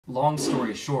long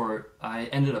story short, I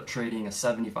ended up trading a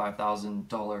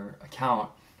 $75,000 account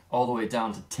all the way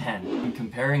down to 10. And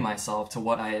comparing myself to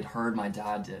what I had heard my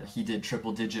dad did. He did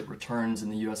triple-digit returns in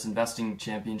the US Investing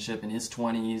Championship in his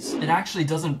 20s. It actually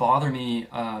doesn't bother me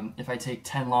if I take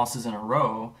 10 losses in a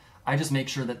row. I just make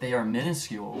sure that they are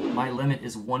minuscule. My limit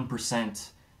is 1%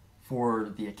 for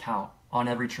the account on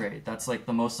every trade. That's like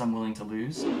the most I'm willing to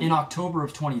lose. In October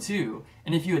of 22,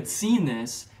 and if you had seen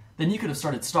this, then you could have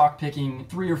started stock picking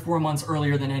 3 or 4 months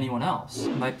earlier than anyone else.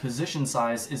 My position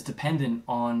size is dependent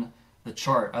on the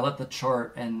chart. I let the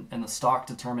chart and the stock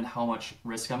determine how much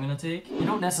risk I'm gonna take. You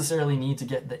don't necessarily need to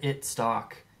get the IT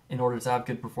stock in order to have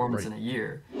good performance in a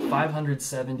year.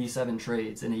 577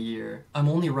 trades in a year. I'm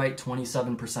only right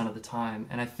 27% of the time,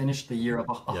 and I finished the year up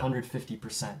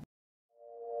 150%.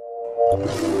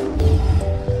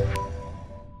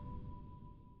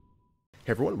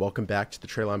 Hey everyone, welcome back to the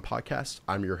TraderLion podcast.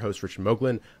 I'm your host, Richard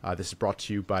Moglen. This is brought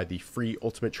to you by the free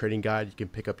Ultimate Trading Guide. You can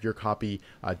pick up your copy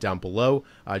down below.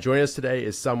 Joining us today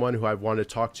is someone who I've wanted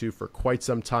to talk to for quite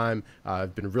some time.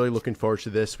 I've been really looking forward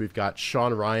to this. We've got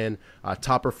Sean Ryan,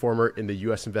 top performer in the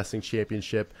US Investing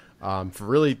Championship for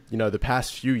really, the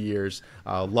past few years.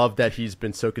 Love that he's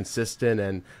been so consistent,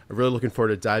 and I'm really looking forward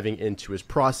to diving into his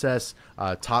process,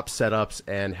 top setups,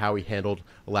 and how he handled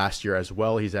last year as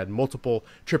well. He's had multiple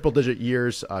triple-digit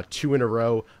years, 2 in a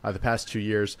row the past 2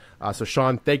 years. So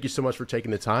Sean, thank you so much for taking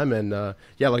the time, and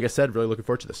yeah, like I said, really looking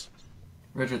forward to this.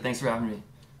 Richard, thanks for having me.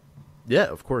 Yeah,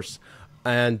 of course.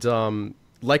 And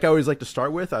like I always like to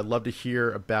start with, I'd love to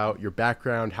hear about your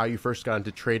background, how you first got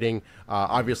into trading.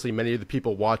 Obviously, many of the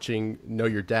people watching know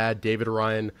your dad, David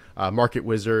Ryan, market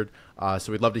wizard.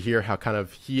 So we'd love to hear how kind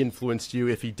of he influenced you,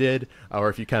 if he did, or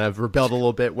if you kind of rebelled a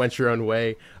little bit, went your own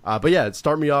way. But yeah,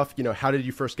 start me off. How did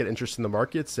you first get interested in the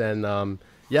markets, and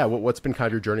yeah, what's been kind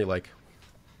of your journey like?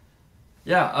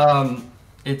 Yeah,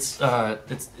 it's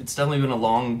definitely been a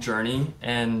long journey,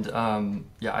 and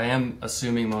yeah, I am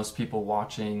assuming most people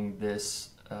watching this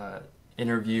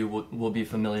interview will be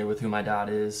familiar with who my dad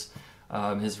is,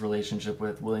 his relationship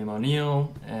with William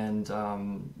O'Neill, and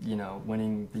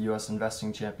winning the U.S.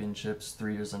 Investing Championships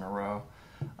 3 years in a row.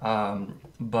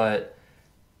 But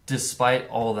despite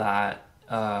all that,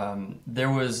 there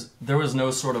was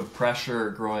no sort of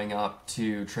pressure growing up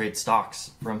to trade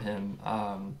stocks from him.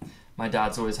 My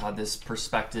dad's always had this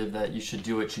perspective that you should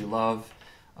do what you love,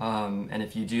 and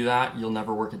if you do that, you'll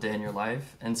never work a day in your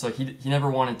life. And so he never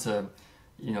wanted to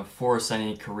force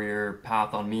any career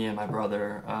path on me and my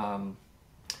brother.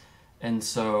 And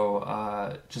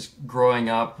so just growing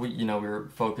up, we were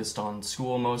focused on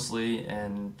school mostly,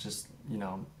 and just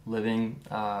living,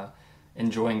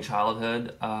 enjoying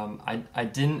childhood. I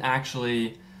didn't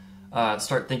actually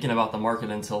start thinking about the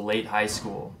market until late high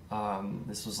school.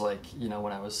 This was like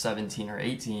when I was 17 or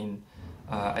 18.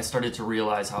 I started to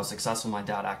realize how successful my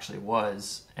dad actually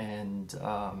was, and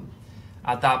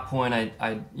at that point,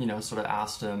 I sort of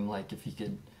asked him like if he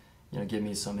could, give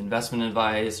me some investment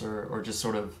advice, or just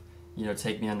sort of,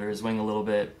 take me under his wing a little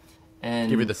bit,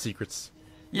 and give you the secrets.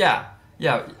 Yeah,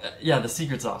 the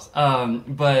secret sauce.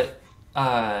 But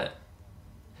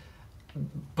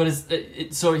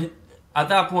at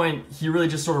that point, he really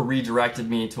just sort of redirected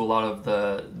me to a lot of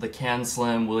the Can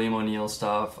Slim, William O'Neill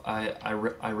stuff.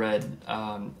 I read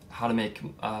How to Make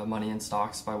Money in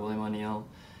Stocks by William O'Neill.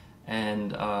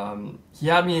 And he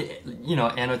had me,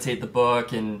 annotate the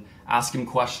book and ask him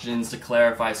questions to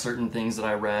clarify certain things that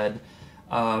I read.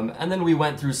 And then we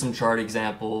went through some chart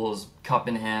examples, cup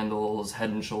and handles,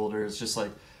 head and shoulders, just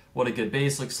like what a good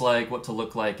base looks like, what to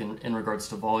look like in regards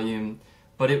to volume.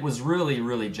 But it was really,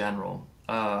 really general.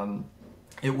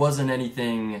 It wasn't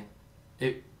anything.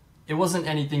 It wasn't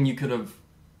anything you could have,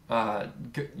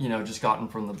 just gotten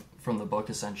from the book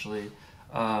essentially.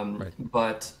 Right.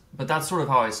 But that's sort of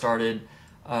how I started.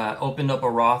 Opened up a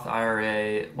Roth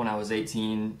IRA when I was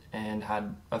 18 and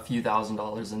had a few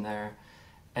 $1,000s in there,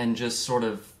 and just sort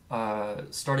of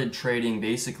started trading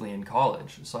basically in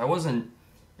college. So I wasn't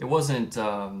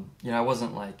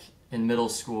like in middle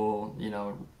school,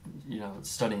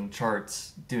 studying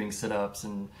charts, doing sit-ups,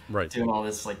 and doing all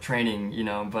this like training,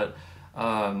 But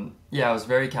yeah, I was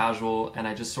very casual, and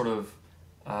I just sort of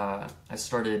I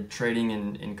started trading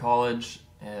in college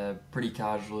pretty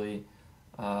casually.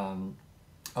 I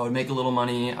would make a little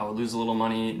money, I would lose a little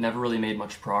money, never really made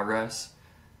much progress.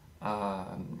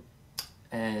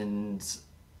 And so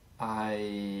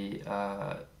I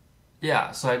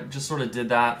just sort of did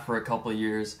that for a couple of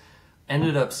years.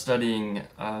 Ended up studying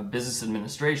business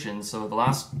administration. So the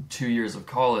last 2 years of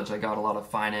college, I got a lot of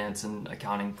finance and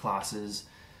accounting classes,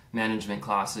 management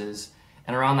classes.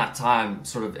 And around that time,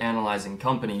 sort of analyzing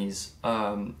companies,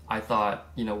 I thought,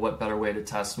 what better way to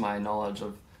test my knowledge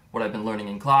of what I've been learning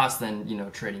in class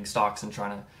than, trading stocks and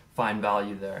trying to find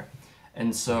value there.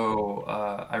 And so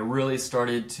I really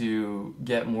started to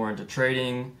get more into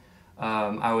trading.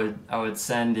 I would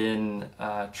send in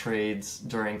trades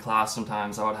during class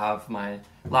sometimes. I would have my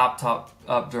laptop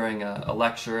up during a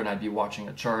lecture and I'd be watching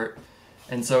a chart.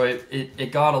 And so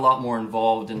it got a lot more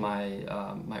involved in my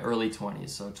my early 20s.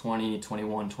 So 20,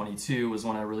 21, 22 was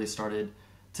when I really started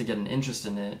to get an interest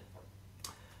in it.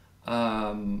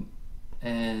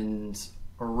 And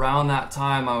around that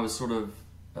time, I was sort of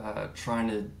trying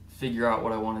to figure out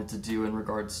what I wanted to do in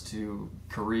regards to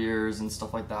careers and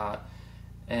stuff like that.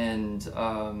 And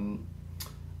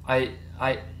I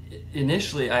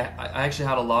initially I actually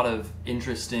had a lot of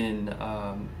interest in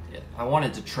I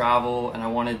wanted to travel and I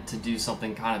wanted to do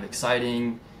something kind of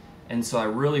exciting, and so I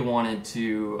really wanted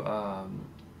to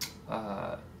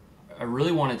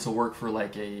work for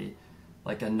like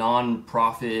a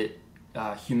non-profit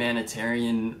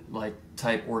humanitarian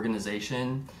type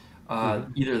organization,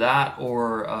 either that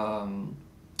or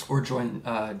join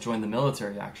the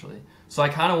military actually. So I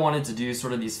kind of wanted to do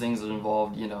sort of these things that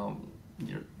involved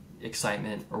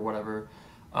excitement or whatever,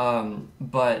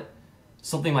 but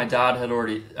something my dad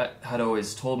had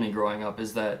always told me growing up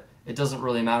is that it doesn't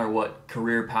really matter what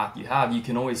career path you have. You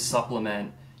can always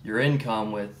supplement your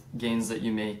income with gains that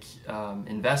you make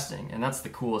investing, and that's the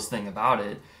coolest thing about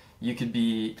it. You could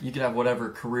have whatever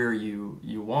career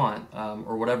you want,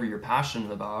 or whatever you're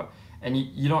passionate about, and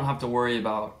you don't have to worry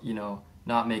about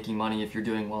not making money if you're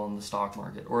doing well in the stock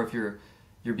market, or if you're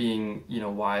being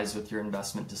wise with your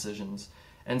investment decisions.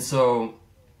 And so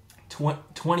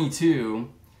 22,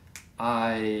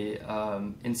 I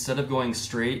instead of going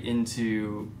straight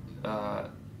into a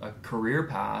career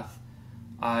path,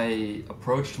 I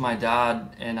approached my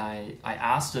dad and I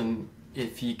asked him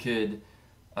if he could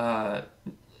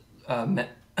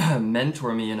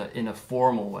mentor me in a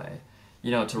formal way,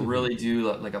 to really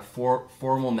do like a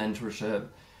formal mentorship.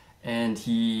 And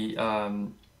he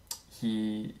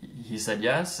said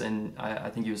yes, and I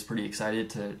think he was pretty excited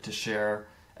to share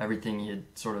everything he had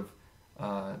sort of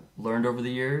learned over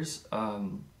the years,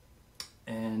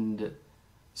 and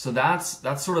so that's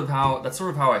sort of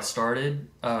how I started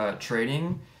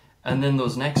trading. And then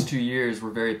those next 2 years were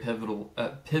very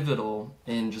pivotal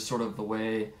in just sort of the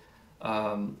way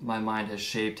my mind has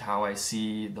shaped how I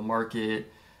see the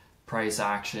market, price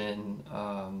action,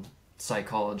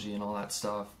 psychology, and all that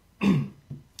stuff.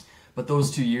 But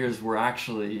those 2 years were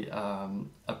actually a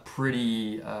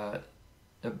pretty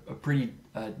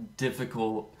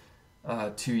difficult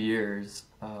 2 years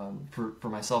for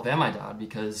myself and my dad,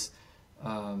 because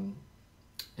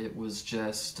it was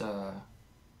just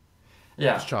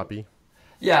It's choppy.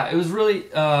 Yeah, it was really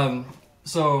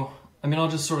so I mean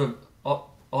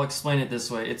I'll explain it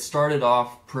this way. It started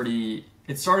off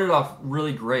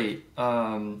really great.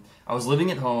 I was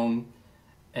living at home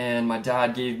and my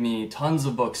dad gave me tons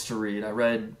of books to read. I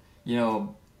read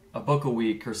a book a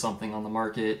week or something on the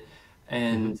market,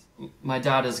 and my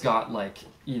dad has got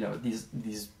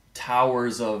these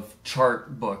towers of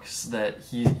chart books that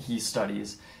he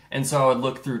studies, and so I would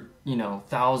look through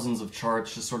thousands of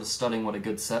charts, just sort of studying what a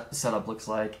good setup looks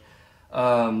like.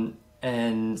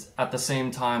 And at the same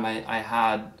time, I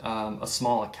had a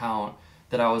small account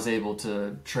that I was able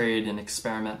to trade and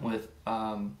experiment with,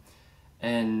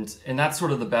 and that's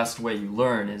sort of the best way you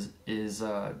learn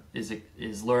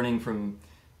is learning from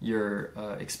your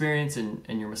experience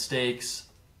and your mistakes,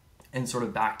 and sort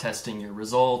of back testing your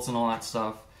results and all that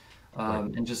stuff.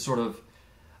 And just sort of,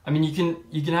 I mean, you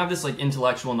can have this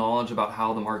intellectual knowledge about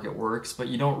how the market works, but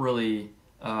you don't really,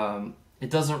 it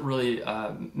doesn't really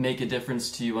make a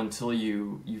difference to you until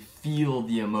you feel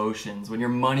the emotions when your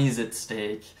money's at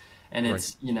stake and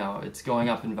it's it's going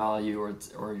up in value,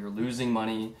 or you're losing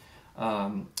money.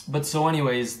 But so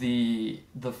anyways, the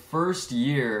first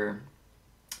year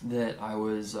that I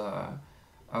was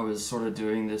sort of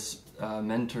doing this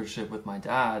mentorship with my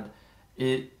dad,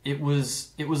 it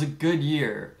was a good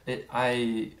year.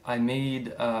 I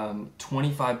made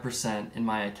 25% in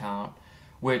my account,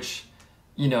 which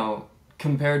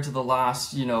compared to the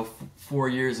last 4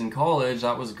 years in college,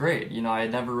 that was great. I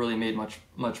had never really made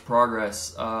much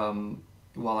progress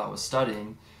while I was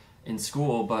studying in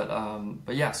school, but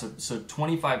yeah, so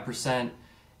 25%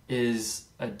 is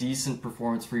a decent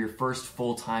performance for your first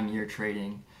full-time year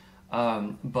trading.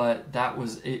 But that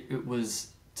was it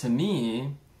was, to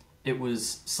me, it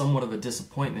was somewhat of a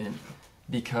disappointment,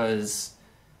 because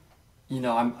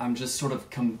I'm just sort of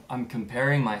I'm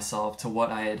comparing myself to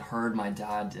what I had heard my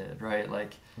dad did, right?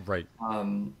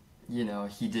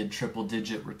 he did triple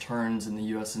digit returns in the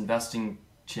US investing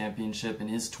championship in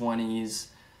his 20s.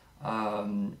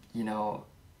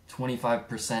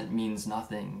 25% means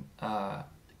nothing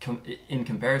in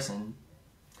comparison.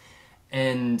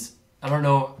 And I don't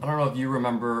know if you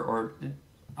remember, or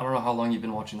I don't know how long you've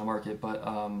been watching the market, but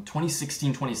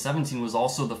 2016, 2017 was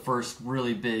also the first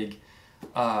really big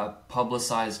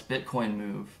publicized Bitcoin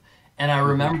move. And I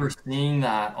remember seeing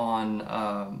that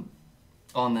on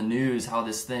the news, how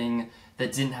this thing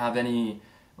that didn't have any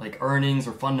like earnings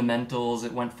or fundamentals,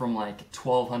 it went from like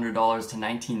 $1,200 to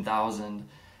 $19,000.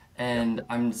 And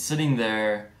I'm sitting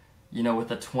there,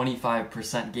 with a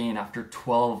 25% gain after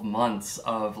 12 months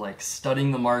of like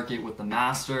studying the market with the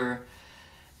master.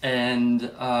 And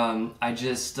I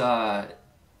just, at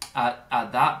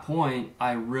that point,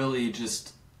 I really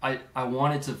just, I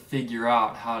wanted to figure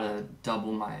out how to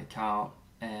double my account.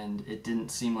 And it didn't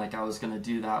seem like I was going to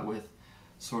do that with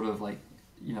sort of like,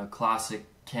 classic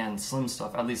canned slim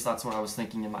stuff. At least that's what I was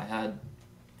thinking in my head.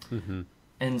 Mm-hmm.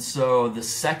 And so the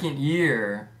second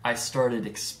year, I started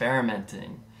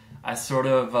experimenting. I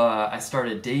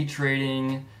started day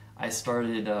trading. I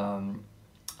started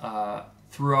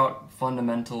threw out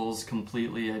fundamentals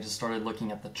completely. I just started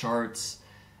looking at the charts,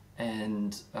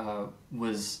 and I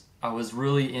was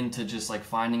really into just like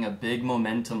finding a big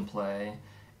momentum play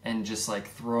and just like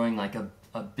throwing like a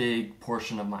big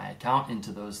portion of my account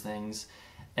into those things.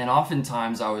 And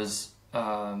oftentimes I was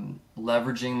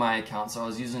leveraging my account, so I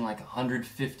was using like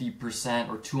 150%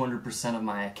 or 200% of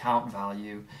my account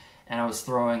value, and I was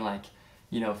throwing like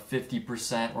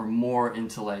 50% or more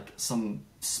into like some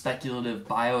speculative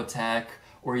biotech,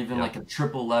 or even like a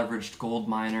triple leveraged gold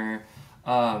miner.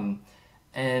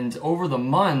 And over the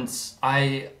months,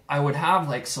 I would have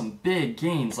like some big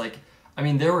gains. Like, I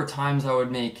mean, there were times I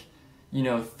would make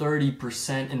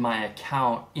 30% in my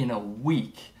account in a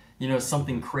week,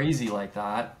 something crazy like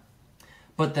that.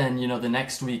 But then, the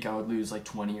next week I would lose like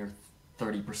 20 or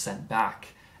 30% back.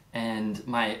 And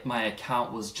my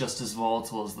account was just as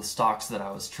volatile as the stocks that I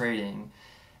was trading.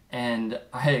 And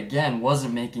I, again,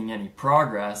 wasn't making any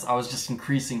progress. I was just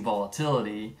increasing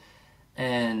volatility.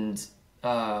 And,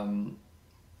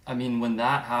 I mean, when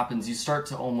that happens, you start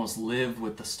to almost live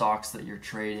with the stocks that you're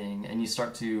trading, and you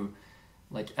start to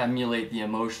like emulate the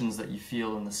emotions that you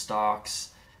feel in the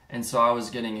stocks. And so I was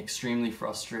getting extremely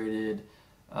frustrated.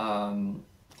 And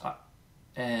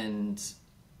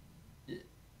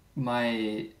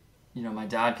my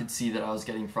dad could see that I was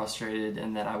getting frustrated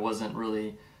and that I wasn't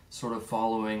really sort of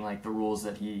following like the rules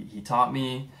that he taught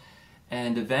me.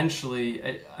 And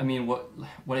eventually, I mean,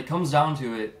 when it comes down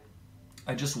to it,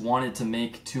 I just wanted to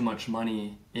make too much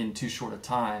money in too short a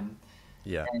time.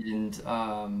 Yeah.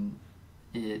 And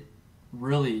it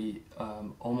really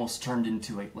almost turned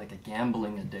into like a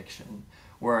gambling addiction,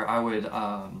 where I would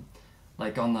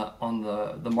like on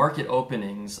the market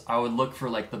openings, I would look for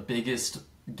like the biggest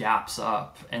gaps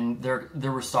up, and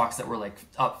there were stocks that were like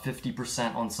up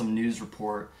 50% on some news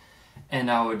report,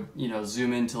 and I would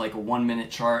zoom into like a 1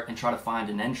 minute chart and try to find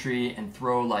an entry and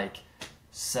throw like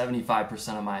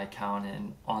 75% of my account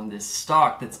in on this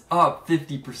stock that's up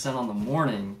 50% on the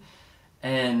morning.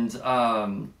 And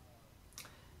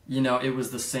it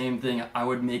was the same thing. I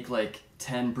would make like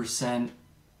 10%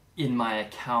 in my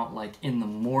account like in the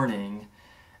morning,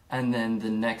 and then the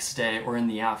next day or in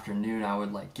the afternoon I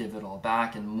would like give it all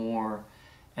back and more.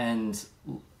 And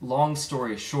long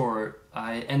story short,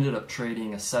 I ended up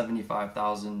trading a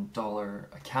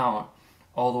 $75,000 account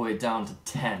all the way down to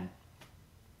 10.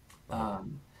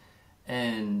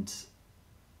 And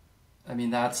I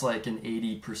mean, that's like an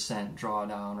 80%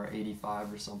 drawdown, or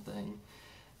 85 or something.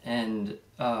 And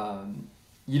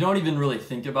you don't even really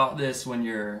think about this when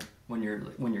you're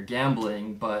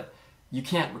gambling, but you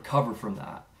can't recover from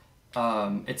that.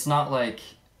 It's not like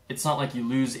you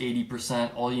lose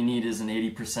 80%. All you need is an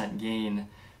 80% gain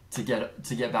to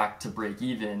get back to break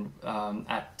even.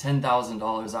 At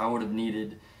 $10,000, I would have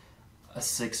needed a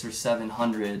 600 or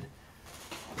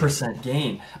 700%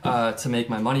 gain to make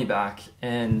my money back.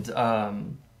 And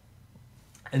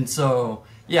so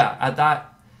yeah, at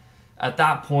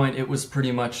that point, it was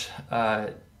pretty much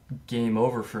game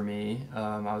over for me.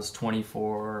 I was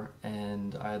 24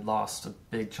 and I had lost a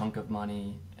big chunk of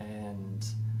money, and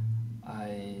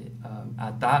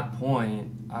at that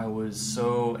point I was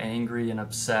so angry and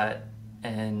upset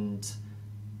and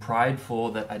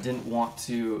prideful that I didn't want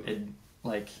to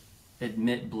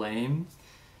admit blame.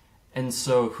 And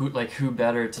so who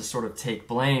better to sort of take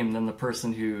blame than the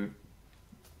person who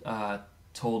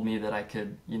told me that I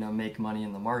could make money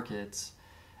in the markets.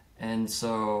 And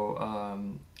so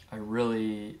I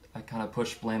kind of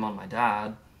pushed blame on my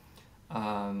dad,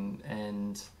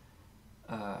 and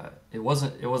it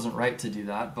wasn't right to do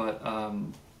that. But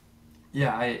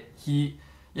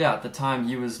at the time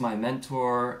he was my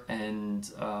mentor, and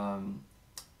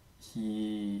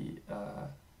he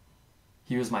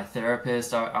was my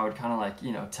therapist. I would kind of like,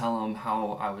 tell him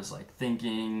how I was like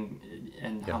thinking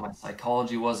and how my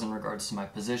psychology was in regards to my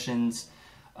positions.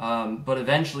 But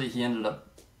eventually he ended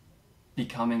up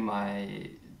becoming my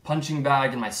punching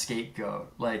bag and my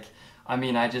scapegoat. Like, I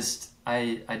mean, I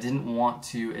didn't want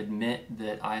to admit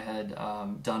that I had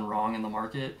done wrong in the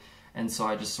market. And so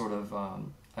I just sort of,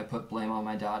 I put blame on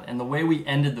my dad. And the way we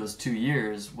ended those 2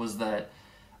 years was that,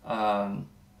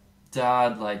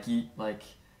 Dad,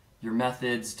 your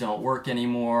methods don't work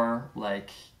anymore. Like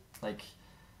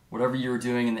whatever you were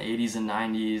doing in the 80s and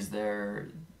 90s,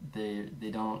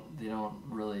 they don't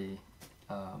really,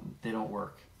 they don't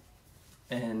work.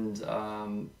 And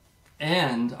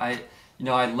I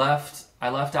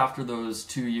left after those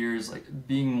 2 years, like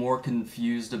being more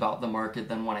confused about the market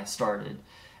than when I started.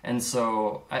 And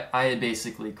so I had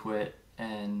basically quit,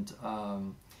 and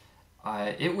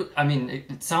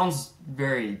it sounds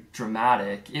very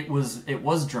dramatic. It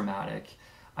was dramatic.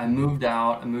 I moved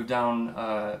down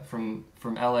from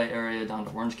LA area down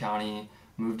to Orange County,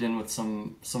 moved in with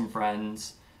some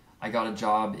friends. I got a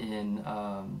job in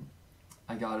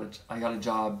I got a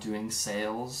job doing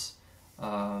sales,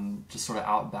 just sort of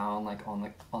outbound, like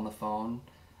on the phone,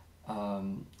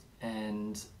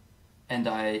 and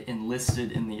I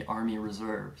enlisted in the Army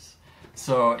Reserves.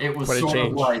 So it was sort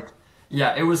of like,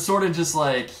 yeah, it was sort of just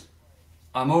like,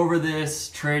 I'm over this.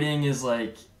 Trading is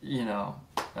like,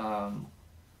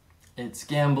 it's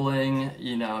gambling.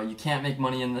 You can't make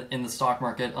money in the stock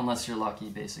market unless you're lucky,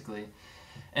 basically.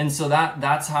 And so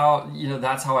that's how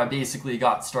I basically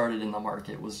got started in the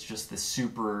market, was just this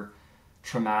super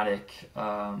traumatic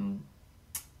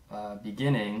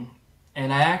beginning.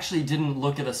 And I actually didn't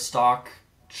look at a stock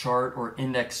chart or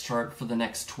index chart for the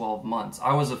next 12 months.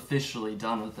 I was officially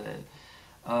done with it.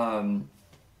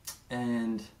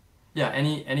 And yeah,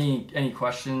 any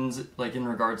questions like in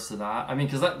regards to that? I mean,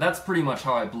 because that's pretty much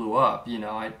how I blew up.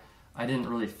 I didn't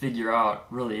really figure out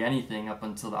really anything up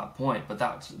until that point, but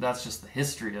that's just the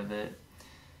history of it.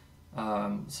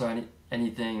 So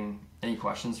any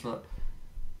questions for that?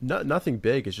 No, nothing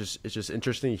big. It's just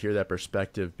interesting to hear that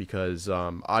perspective, because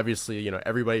obviously,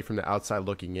 everybody from the outside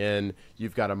looking in,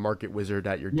 you've got a market wizard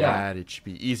at your dad. It should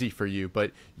be easy for you,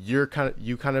 but you kind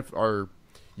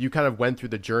of went through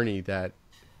the journey that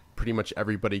pretty much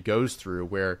everybody goes through,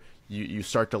 where you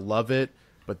start to love it,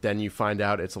 but then you find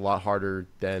out it's a lot harder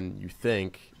than you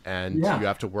think, and you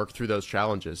have to work through those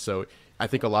challenges. So I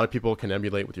think a lot of people can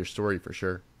emulate with your story for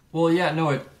sure. Well, yeah,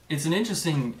 no, it's an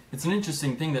interesting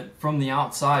thing that from the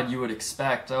outside you would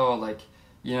expect,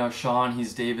 Sean,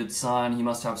 he's David's son, he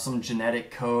must have some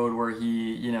genetic code where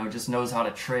he, just knows how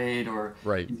to trade, or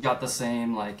he's got the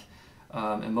same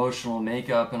emotional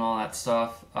makeup and all that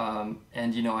stuff. And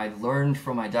I learned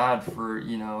from my dad for a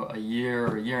year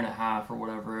or a year and a half or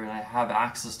whatever, and I have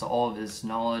access to all of his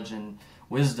knowledge and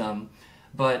wisdom.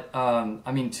 But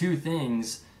two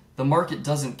things: the market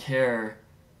doesn't care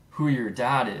who your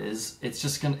dad is. It's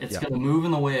just gonna move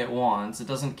in the way it wants. It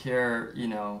doesn't care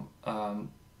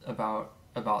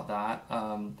about that.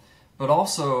 But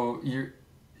also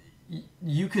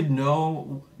you could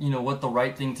know what the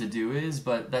right thing to do is,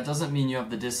 but that doesn't mean you have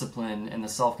the discipline and the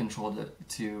self-control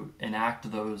to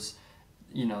enact those,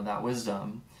 that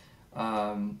wisdom.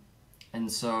 And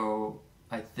so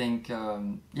I think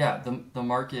the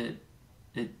market,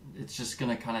 it's just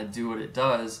gonna kind of do what it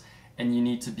does, and you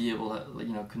need to be able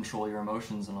to control your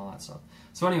emotions and all that stuff.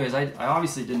 So anyways, I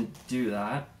obviously didn't do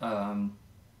that.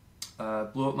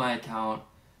 Blew up my account,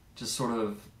 just sort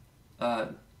of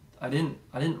I didn't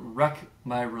wreck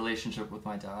my relationship with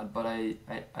my dad, but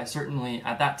I certainly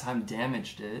at that time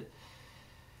damaged it.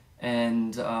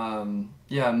 And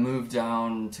moved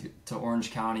down to Orange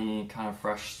County, kind of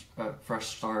fresh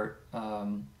start.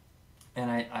 And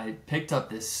I picked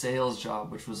up this sales job,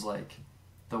 which was like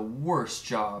the worst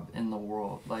job in the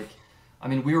world.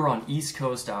 We were on East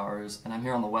Coast hours, and I'm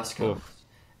here on the West Coast.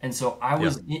 And so I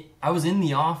was in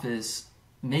the office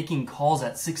making calls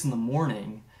at 6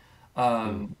 a.m.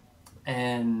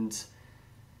 And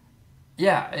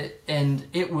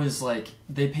it was like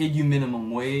they paid you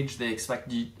minimum wage. They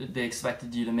expected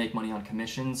you to make money on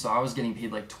commission. So I was getting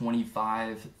paid like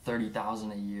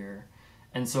 $25,000-$30,000 a year,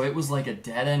 and so it was like a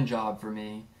dead end job for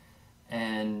me.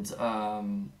 And I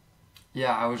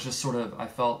was just I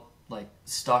felt like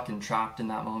stuck and trapped in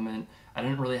that moment. I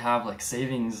didn't really have like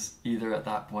savings either at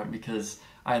that point, because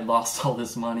I had lost all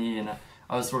this money, and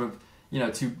I was sort of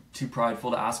too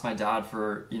prideful to ask my dad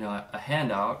for a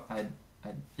handout.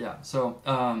 yeah. So,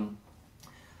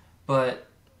 but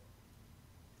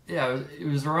yeah, it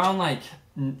was around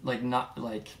not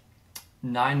like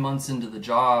 9 months into the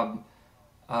job.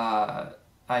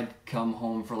 I'd come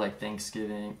home for like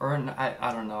Thanksgiving, or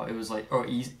I don't know. It was like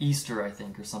Easter, I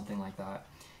think, or something like that.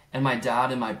 And my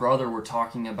dad and my brother were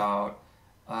talking about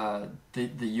the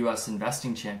U.S.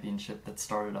 investing championship that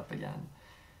started up again,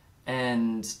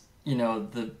 and you know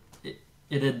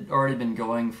it had already been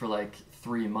going for like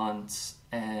 3 months,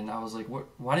 and I was like, "What?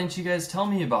 Why didn't you guys tell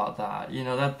me about that? You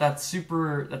know that's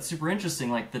super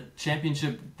interesting. Like the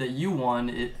championship that you won,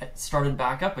 it started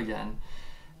back up again."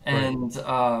 And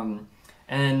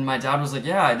and my dad was like,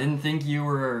 "Yeah, I didn't think you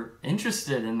were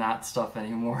interested in that stuff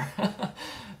anymore."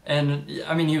 And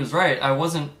I mean, he was right. I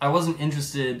wasn't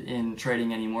interested in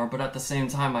trading anymore, but at the same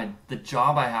time, the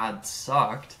job I had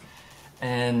sucked.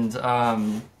 And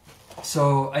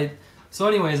so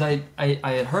anyways, I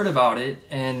had heard about it,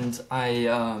 and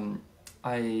I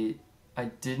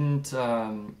didn't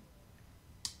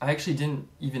I actually didn't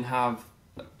even have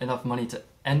enough money to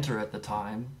enter at the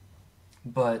time.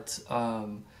 But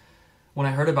when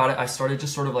I heard about it, I started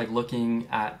just sort of like looking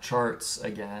at charts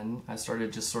again. I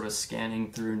started just sort of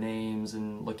scanning through names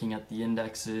and looking at the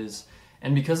indexes.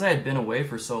 And because I had been away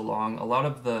for so long, a lot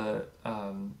of the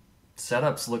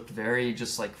setups looked very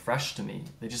just like fresh to me.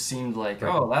 They just seemed like,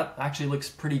 oh, that actually looks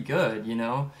pretty good, you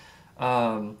know?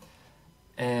 I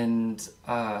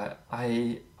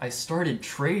started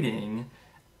trading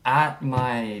at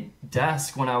my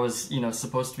desk when I was,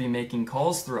 supposed to be making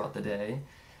calls throughout the day.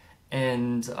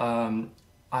 And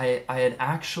I had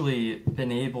actually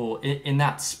been able, in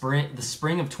that the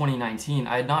spring of 2019,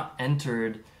 I had not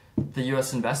entered the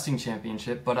U.S. Investing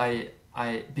Championship, but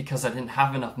because I didn't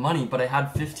have enough money, but I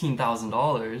had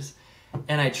 $15,000,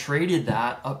 and I traded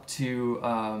that up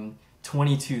to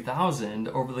 22,000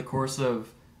 over the course of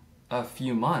a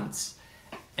few months.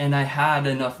 And I had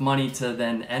enough money to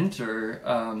then enter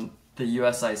the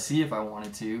USIC if I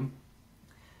wanted to.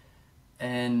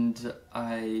 And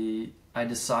I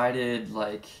decided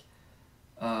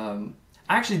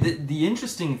actually the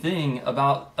interesting thing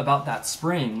about that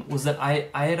spring was that I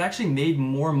had actually made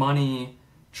more money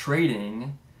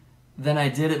trading than I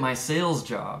did at my sales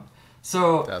job.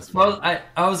 So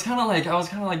I was kind of like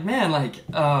man,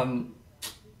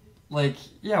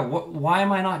 yeah, why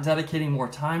am I not dedicating more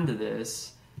time to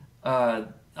this?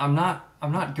 I'm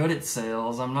not good at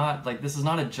sales. I'm not this is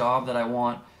not a job that I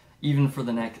want even for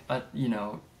the next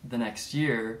the next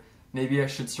year. Maybe I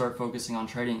should start focusing on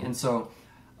trading. And so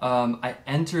I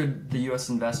entered the U.S.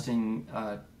 Investing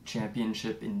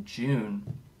Championship in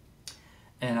June,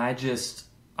 and I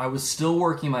was still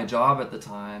working my job at the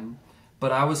time,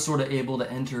 but I was sort of able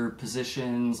to enter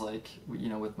positions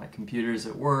with my computers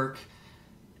at work,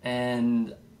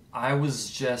 and I was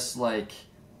just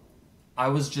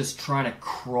trying to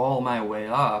crawl my way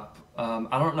up.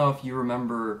 I don't know if you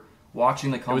remember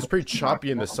watching the competition. It was pretty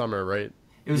choppy in the summer, right?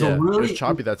 It was it was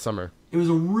choppy that summer. It was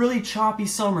a really choppy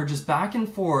summer, just back and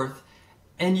forth,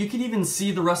 and you could even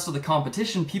see the rest of the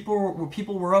competition.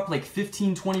 People were up like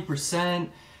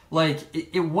 15-20%.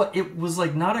 It was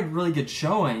not a really good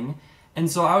showing,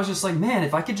 and so I was just like, man,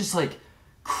 if I could just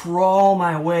crawl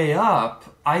my way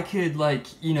up, I could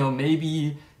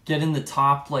maybe get in the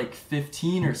top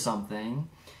 15 or something.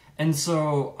 And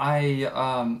so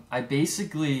I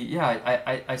basically,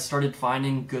 I started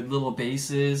finding good little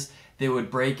bases. They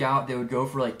would break out, they would go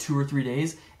for 2 or 3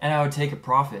 days, and I would take a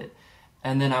profit.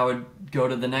 And then I would go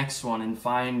to the next one and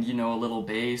find, a little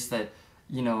base that,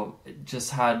 just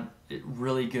had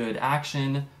really good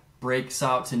action, breaks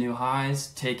out to new highs,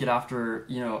 take it after,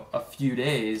 a few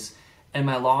days, and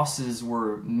my losses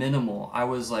were minimal. I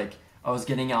was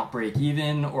getting out break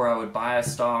even, or I would buy a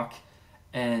stock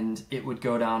and it would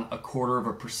go down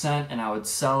 1/4% and I would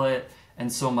sell it.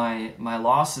 And so my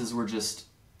losses were just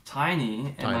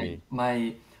tiny. And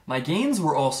my gains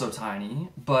were also tiny,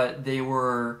 but they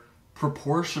were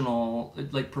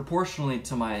proportionally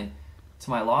to my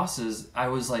losses. I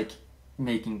was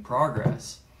making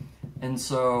progress. And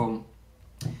so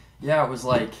yeah, it was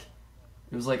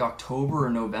October or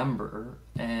November,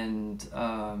 and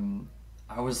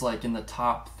I was in the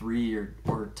top 3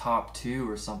 or top 2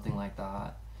 or something like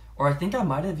that. Or I think I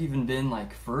might have even been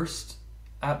first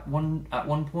at one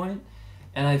point,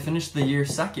 and I finished the year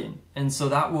second. And so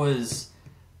that was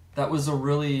a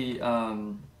really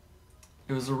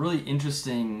it was a really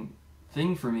interesting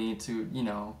thing for me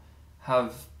to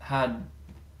have had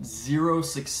zero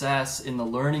success in the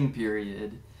learning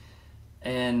period,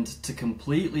 and to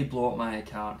completely blow up my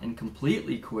account and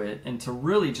completely quit, and to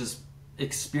really just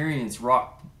experience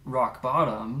rock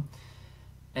bottom.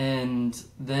 And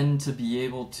then to be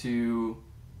able to,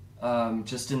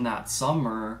 just in that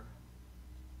summer,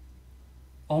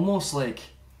 almost like,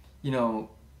 you know,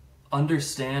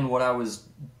 understand what I was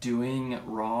doing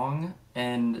wrong,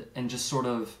 and just sort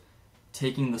of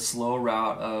taking the slow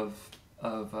route of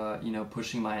you know,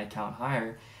 pushing my account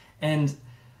higher. And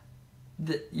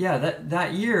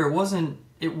that year it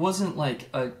wasn't like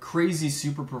a crazy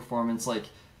super performance like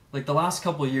the last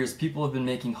couple of years. People have been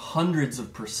making hundreds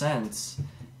of percents,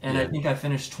 and I think I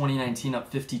finished 2019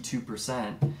 up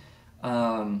 52%.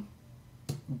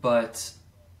 But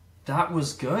that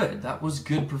was good. That was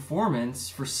good performance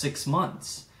for 6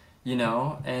 months, you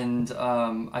know, and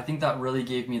I think that really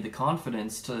gave me the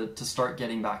confidence to start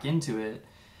getting back into it.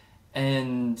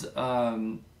 And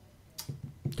Can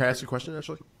I ask you a question,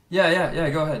 actually? yeah,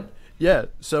 go ahead. Yeah.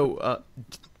 So,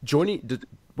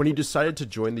 when you decided to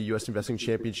join the U.S. Investing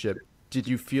Championship, did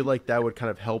you feel like that would kind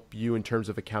of help you in terms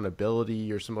of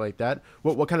accountability or something like that?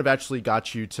 What kind of actually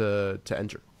got you to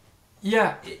enter?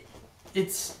 Yeah,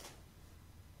 it's.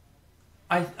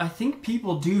 I think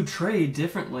people do trade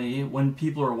differently when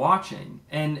people are watching,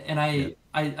 and I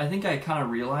think I kind of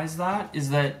realized that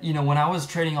is that, you know, when I was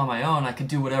trading on my own, I could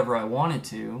do whatever I wanted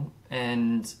to,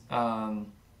 and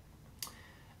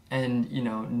you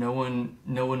know, no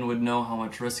one would know how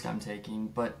much risk I'm taking.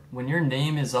 But when your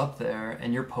name is up there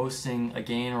and you're posting a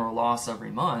gain or a loss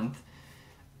every month,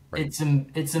 Right.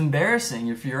 it's embarrassing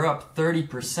if you're up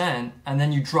 30% and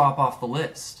then you drop off the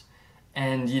list.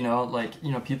 And, you know, like,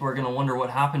 you know, people are going to wonder what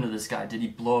happened to this guy. Did he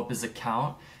blow up his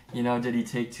account? You know, did he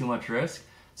take too much risk?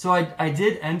 So I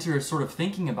did enter sort of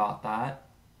thinking about that.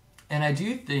 And I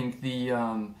do think the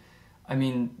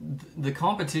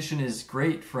competition is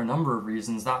great for a number of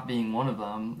reasons, that being one of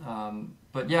them.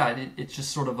 But yeah, it's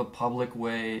just sort of a public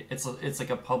way. It's like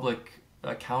a public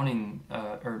accounting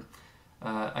or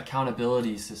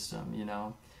accountability system, you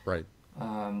know. Right.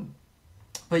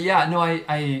 But yeah, no,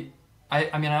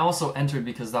 I mean, I also entered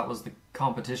because that was the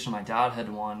competition my dad had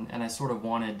won, and I sort of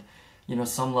wanted, you know,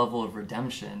 some level of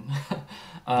redemption.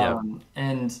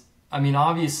 And I mean,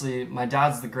 obviously, my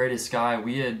dad's the greatest guy.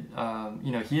 We had,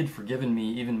 you know, he had forgiven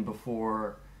me even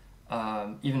before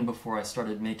I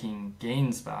started making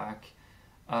gains back.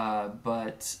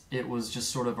 But it was just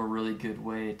sort of a really good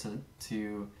way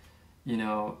to you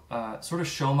know, sort of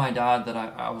show my dad that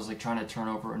I was like trying to turn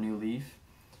over a new leaf.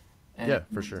 And, Yeah,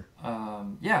 for sure.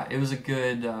 yeah, it was a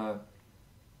good,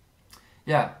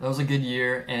 that was a good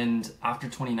year. And after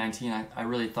 2019, I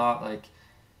really thought, like,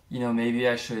 you know, maybe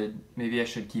I should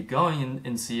keep going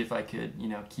and see if I could, you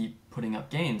know, keep putting up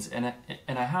gains. And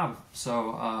I have.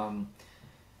 So,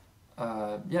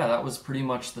 yeah, that was pretty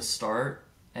much the start.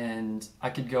 And I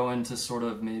could go into sort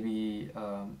of maybe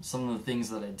some of the things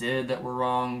that I did that were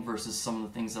wrong versus some of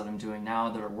the things that I'm doing now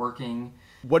that are working.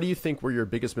 What do you think were your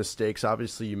biggest mistakes?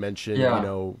 Obviously, you mentioned, you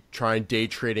know, trying day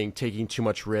trading, taking too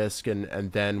much risk,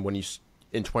 and then when you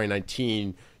in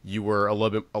 2019, you were a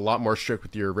lot more strict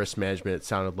with your risk management, it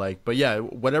sounded like. But yeah,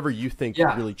 whatever you think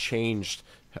really changed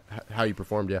how you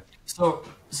performed. Yeah. So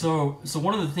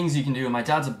one of the things you can do, and my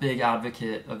dad's a big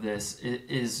advocate of this,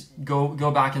 is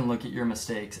go back and look at your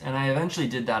mistakes. And I eventually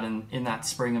did that in that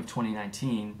spring of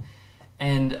 2019.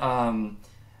 And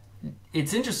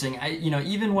it's interesting. You know,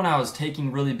 even when I was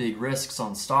taking really big risks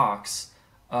on stocks,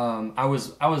 I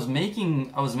was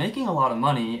making a lot of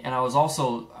money, and I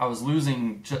was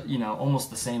losing, you know, almost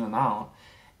the same amount.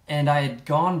 And I had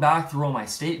gone back through all my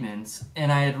statements,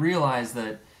 and I had realized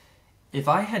that if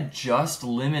I had just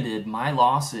limited my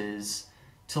losses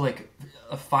to like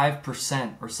a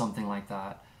 5% or something like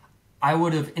that, I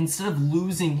would have, instead of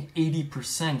losing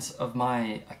 80% of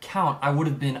my account, I would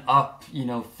have been up, you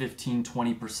know, 15,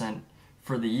 20%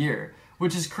 for the year,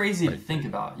 which is crazy to think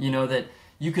about, you know, that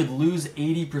you could lose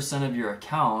 80% of your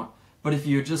account, but if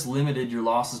you had just limited your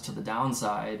losses to the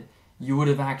downside, you would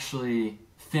have actually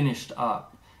finished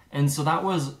up. And so that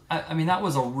was, I mean, that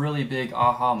was a really big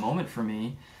aha moment for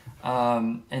me.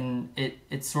 And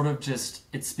it sort of just,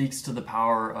 it speaks to the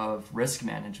power of risk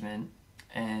management.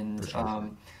 And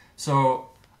so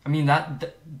I mean,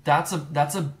 that's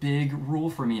a big rule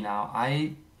for me now.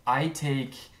 I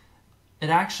take,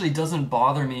 it actually doesn't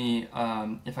bother me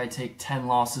if I take 10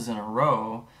 losses in a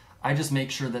row. I just make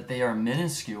sure that they are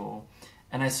minuscule,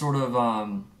 and I sort of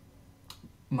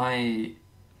I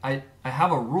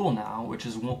have a rule now, which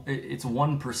is it's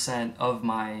 1% of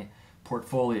my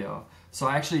portfolio. So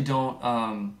I actually don't.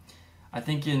 I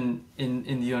think in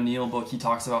the O'Neill book he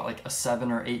talks about like a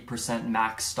 7 or 8%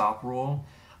 max stop rule.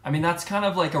 I mean, that's kind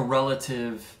of like a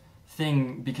relative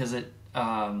thing because it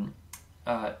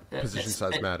Position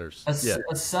size matters. A, Yeah.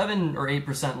 a 7 or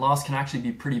 8% loss can actually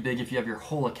be pretty big if you have your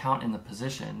whole account in the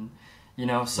position, you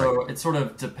know. So Right. it sort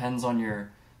of depends on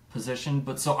your position.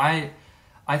 But so I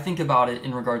think about it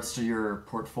in regards to your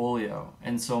portfolio,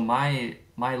 and so my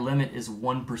limit is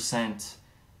 1%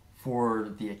 for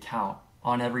the account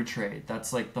on every trade.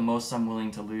 That's like the most I'm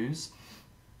willing to lose.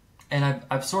 And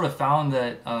I've sort of found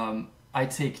that I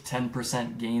take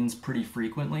 10% gains pretty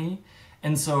frequently.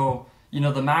 And so, you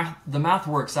know, the math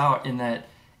works out in that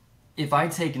if I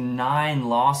take 9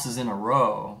 losses in a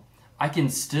row, I can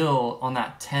still on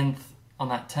that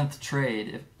 10th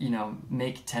trade, if you know,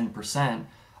 make 10%.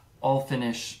 I'll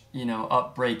finish, you know,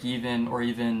 up break even or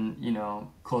even, you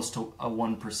know, close to a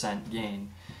 1%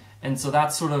 gain. And so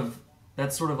that's sort of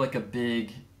like a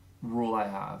big rule I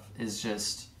have, is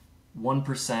just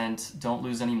 1%, don't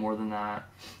lose any more than that,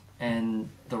 and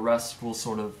the rest will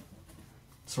sort of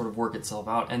work itself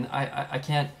out. And I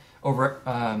can't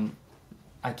Overemphasize.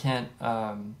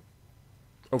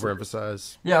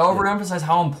 overemphasize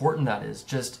how important that is.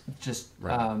 Just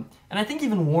Right. and I think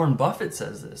even Warren Buffett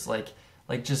says this, like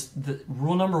just the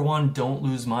rule number 1, don't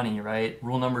lose money, right?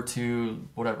 Rule number 2,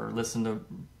 whatever,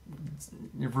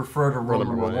 refer to rule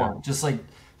number one. Yeah. Just like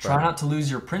try Right. not to lose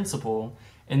your principal,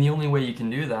 and the only way you can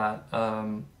do that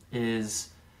is,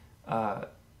 I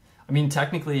mean,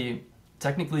 technically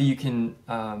you can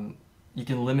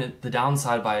limit the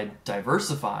downside by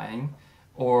diversifying,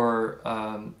 or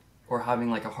having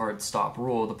like a hard stop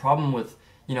rule. The problem with,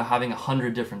 you know, having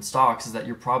 100 different stocks is that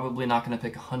you're probably not going to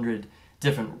pick 100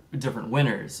 different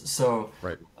winners. So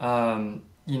Right.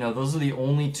 you know, those are the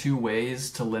only 2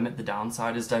 ways to limit the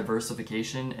downside, is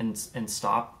diversification and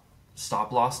stop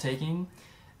loss taking.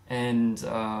 And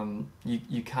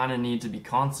you kind of need to be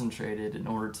concentrated in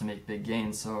order to make big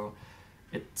gains. So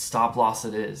stop loss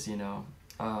it is, you know.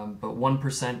 But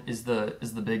 1% is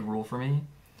the big rule for me.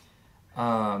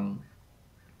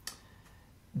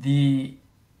 The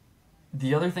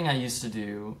other thing I used to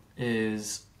do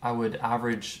is I would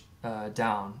average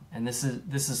down, and this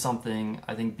is something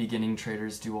I think beginning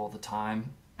traders do all the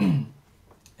time.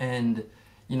 And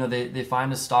you know, they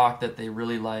find a stock that they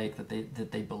really like,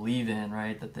 that they believe in,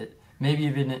 right? That maybe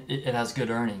even it has good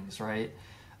earnings, right?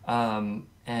 And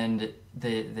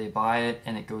they buy it,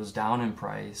 and it goes down in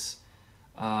price.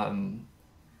 I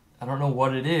don't know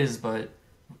what it is, but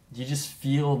you just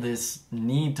feel this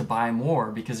need to buy more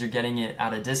because you're getting it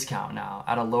at a discount now,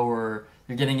 at a lower.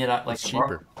 You're getting it at like It's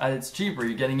cheaper. It's cheaper.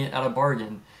 You're getting it at a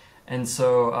bargain, and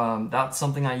so that's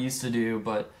something I used to do.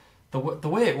 But the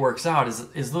way it works out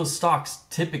is those stocks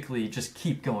typically just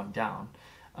keep going down,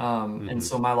 and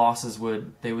so my losses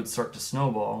would start to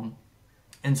snowball,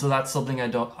 and so that's something I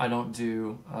don't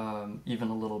do even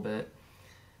a little bit.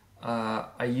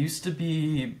 I used to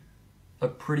be a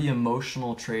pretty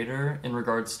emotional trader in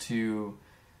regards to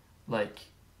like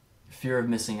fear of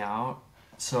missing out.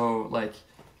 So like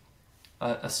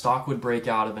a stock would break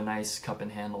out of a nice cup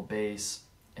and handle base,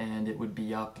 and it would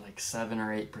be up like 7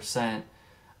 or 8%.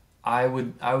 I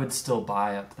would still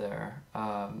buy up there.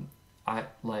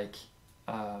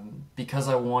 Because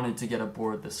I wanted to get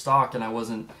aboard the stock, and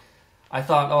I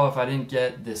thought, oh, if I didn't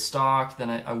get this stock, then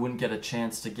I wouldn't get a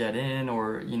chance to get in,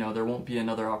 or, you know, there won't be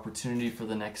another opportunity for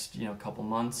the next, you know, couple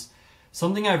months.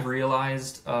 Something I've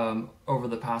realized over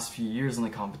the past few years in the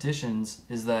competitions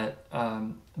is that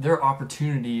there are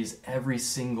opportunities every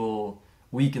single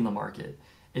week in the market.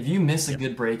 If you miss a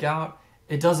good breakout,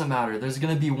 it doesn't matter. There's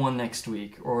going to be one next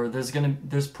week, or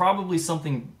there's probably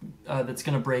something that's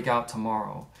going to break out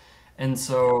tomorrow. And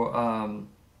so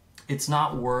it's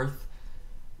not worth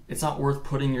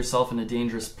putting yourself in a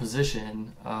dangerous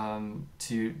position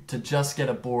to just get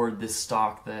aboard this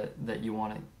stock that you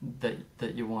want to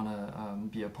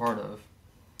be a part of.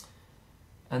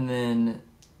 And then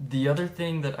the other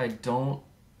thing that I don't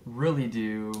really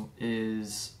do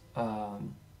is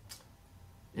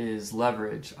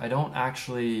leverage. I don't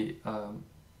actually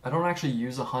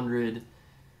use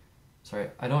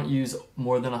I don't use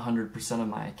more than 100% of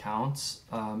my accounts.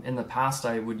 In the past,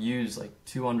 I would use like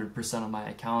 200% of my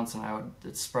accounts, and I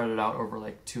would spread it out over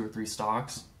like 2 or 3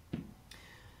 stocks.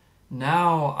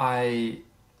 Now I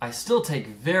still take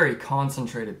very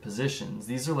concentrated positions.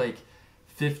 These are like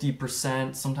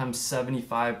 50%, sometimes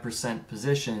 75%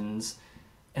 positions,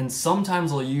 and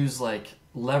sometimes I'll use like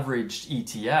leveraged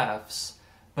ETFs.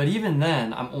 But even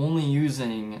then, I'm only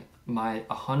using my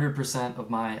 100%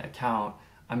 of my account.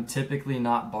 I'm typically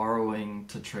not borrowing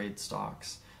to trade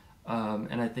stocks,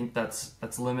 and I think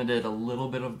that's limited a little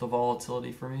bit of the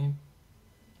volatility for me.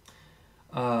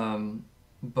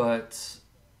 But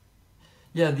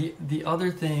yeah, the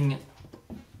other thing,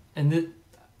 and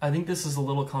I think this is a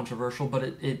little controversial, but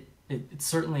it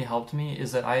certainly helped me,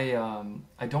 is that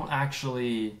I don't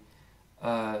actually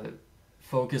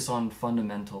focus on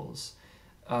fundamentals.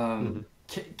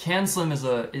 CanSlim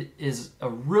is a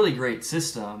really great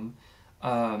system,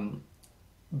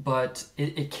 but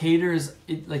it caters,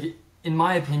 in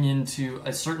my opinion, to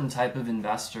a certain type of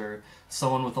investor,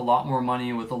 someone with a lot more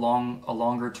money, with a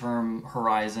longer term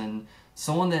horizon,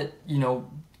 someone that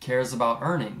cares about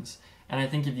earnings. And I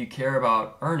think if you care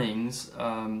about earnings,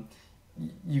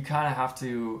 you kind of have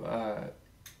to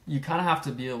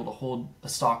be able to hold a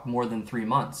stock more than 3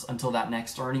 months until that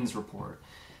next earnings report.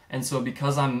 And so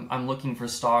because I'm looking for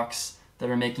stocks that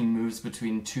are making moves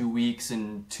between 2 weeks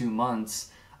and 2 months,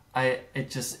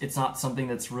 it's not something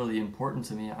that's really important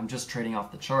to me. I'm just trading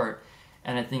off the chart.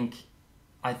 And I think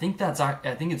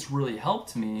it's really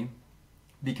helped me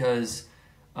because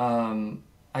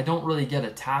I don't really get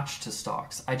attached to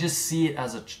stocks. I just see it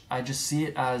as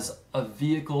a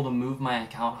vehicle to move my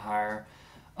account higher.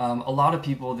 A lot of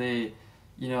people, they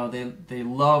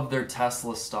love their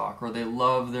Tesla stock or they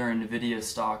love their Nvidia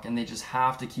stock, and they just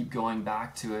have to keep going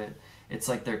back to it. It's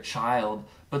like their child.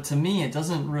 But to me, I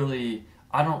don't really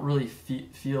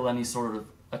feel any sort of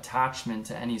attachment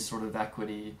to any sort of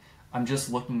equity. I'm just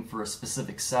looking for a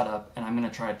specific setup, and I'm going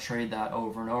to try to trade that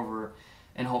over and over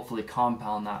and hopefully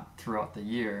compound that throughout the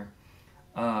year.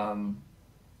 I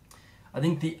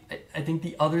think the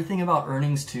other thing about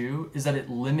earnings too is that it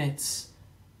limits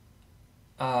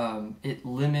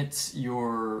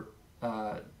your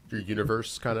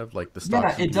universe, kind of like the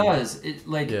stocks. Yeah, it does.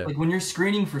 Like when you're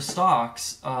screening for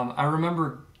stocks, I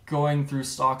remember going through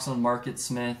stocks on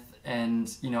MarketSmith,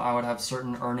 and I would have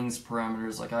certain earnings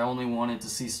parameters. Like I only wanted to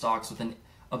see stocks with an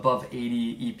above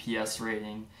 80 EPS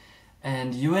rating.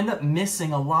 And you end up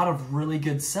missing a lot of really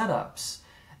good setups.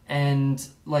 And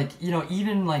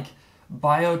even like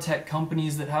biotech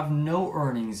companies that have no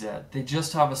earnings yet, they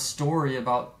just have a story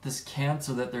about this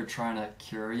cancer that they're trying to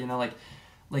cure.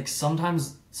 Like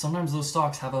sometimes those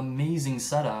stocks have amazing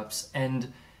setups,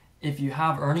 and if you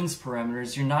have earnings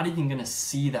parameters, you're not even going to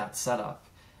see that setup.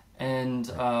 And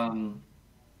so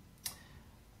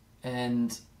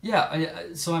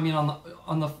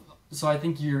I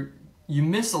think you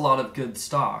miss a lot of good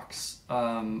stocks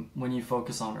when you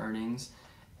focus on earnings,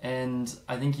 and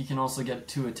I think you can also get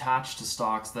too attached to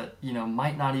stocks that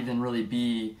might not even really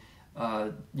be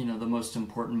the most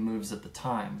important moves at the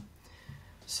time.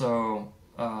 So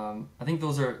I think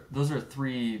those are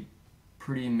three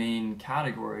pretty main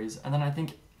categories. And then I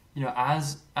think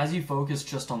as you focus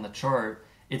just on the chart,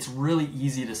 it's really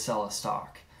easy to sell a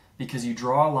stock because you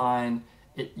draw a line.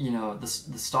 The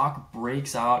stock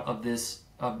breaks out of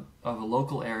a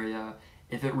local area.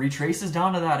 If it retraces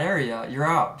down to that area, you're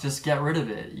out. Just get rid of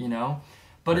it,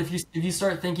 But if you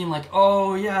start thinking like,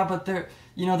 oh yeah, but their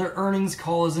earnings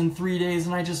call is in 3 days,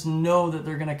 and I just know that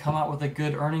they're gonna come out with a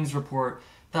good earnings report,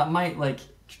 that might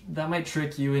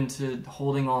trick you into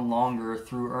holding on longer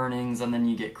through earnings, and then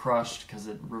you get crushed because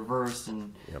it reversed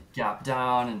and gapped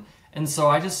down, and so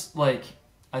I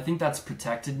think that's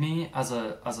protected me as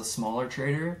a smaller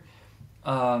trader,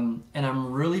 and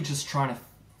I'm really just trying to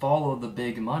follow the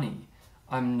big money.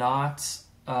 I'm not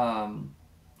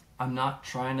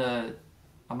trying to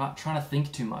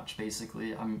think too much.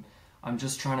 Basically, I'm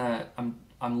just trying to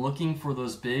I'm looking for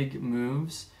those big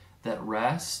moves that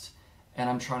rest, and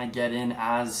I'm trying to get in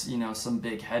as some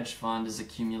big hedge fund is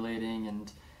accumulating,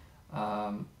 and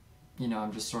I'm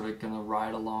just sort of gonna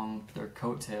ride along their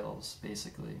coattails.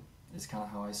 Basically, is kind of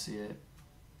how I see it.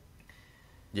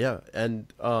 Yeah,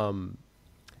 and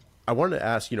I wanted to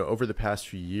ask, over the past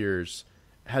few years,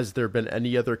 has there been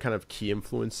any other kind of key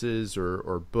influences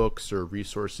or books or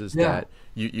resources that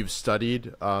you've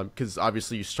studied? Because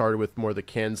obviously you started with more the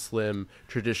CanSlim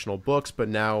traditional books, but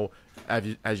now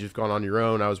as you've gone on your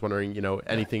own, I was wondering,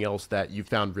 anything else that you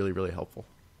found really, really helpful?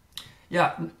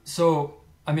 Yeah. So,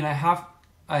 I mean, I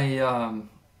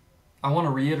want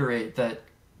to reiterate that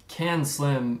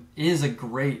CanSlim is a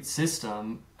great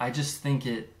system. I just think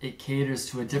it caters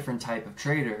to a different type of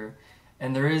trader,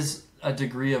 and there is a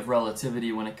degree of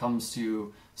relativity when it comes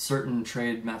to certain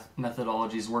trade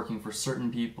methodologies working for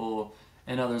certain people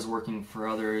and others working for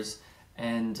others.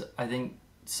 And I think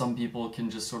some people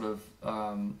can just sort of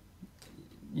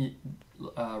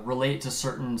relate to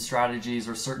certain strategies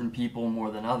or certain people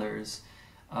more than others.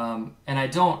 And I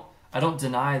don't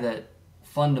deny that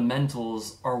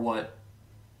fundamentals are what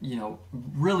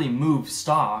really move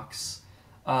stocks,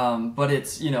 but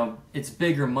it's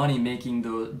bigger money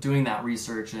doing that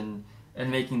research and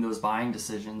making those buying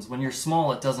decisions. When you're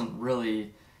small, it doesn't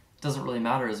really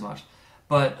matter as much.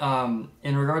 But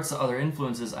in regards to other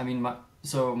influences, I mean, my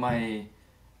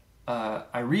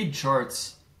I read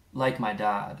charts like my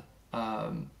dad.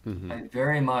 I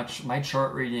very much, my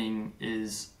chart reading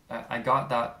is, I got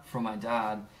that from my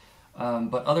dad.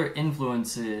 But other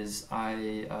influences,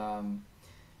 I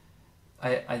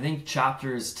think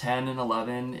chapters 10 and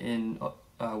 11 in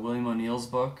William O'Neill's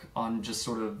book on just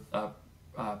sort of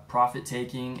profit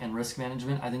taking and risk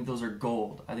management, I think those are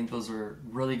gold. I think those are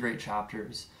really great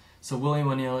chapters. So William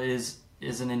O'Neill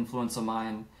is an influence of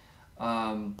mine.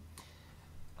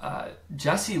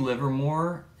 Jesse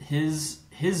Livermore,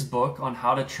 his book on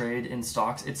how to trade in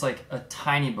stocks, it's like a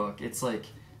tiny book. It's like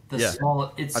the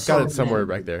small. It's I've got it somewhere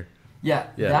back there. Yeah,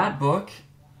 that book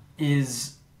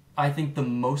is, I think, the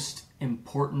most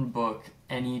important book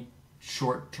any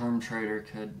short-term trader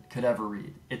could ever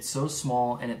read. It's so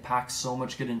small and it packs so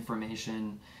much good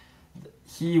information.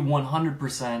 He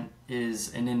 100%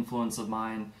 is an influence of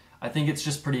mine. I think it's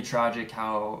just pretty tragic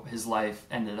how his life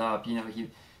ended up. You know,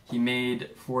 he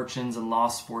made fortunes and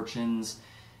lost fortunes,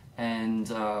 and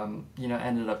you know,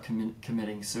 ended up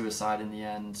committing suicide in the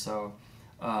end. So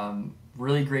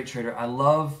really great trader. I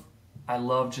love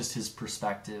just his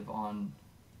perspective on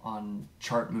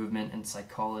chart movement and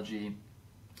psychology.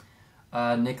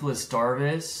 Nicholas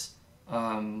Darvis,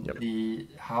 the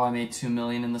How I Made $2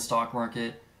 Million in the Stock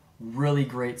Market, really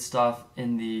great stuff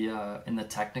in the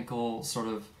technical sort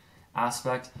of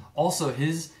aspect. Also,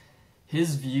 his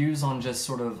views on just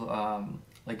sort of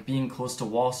like being close to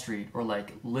Wall Street or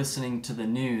like listening to the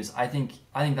news. I think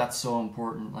that's so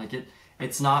important. Like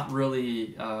it's not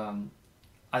really.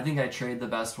 I think I trade the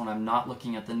best when I'm not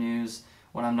looking at the news,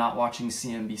 when I'm not watching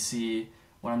CNBC,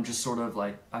 when I'm just sort of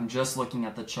like, I'm just looking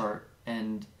at the chart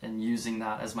and using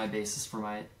that as my basis for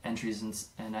my entries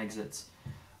and exits.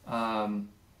 Mark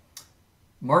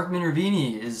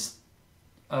Minervini is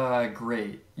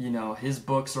great. You know, his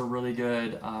books are really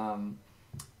good.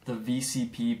 The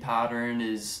VCP pattern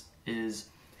is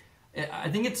I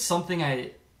think it's something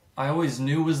I always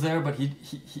knew was there, but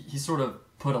he sort of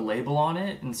put a label on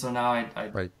it, and so now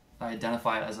I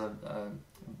identify it as a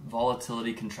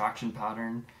volatility contraction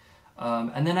pattern.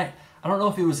 And then I don't know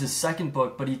if it was his second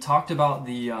book, but he talked about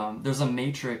there's a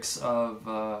matrix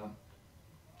of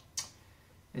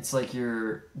it's like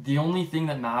the only thing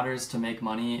that matters to make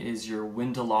money is your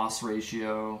win to loss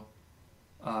ratio,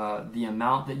 the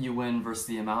amount that you win versus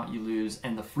the amount you lose,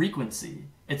 and the frequency.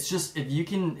 It's just if you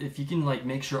can like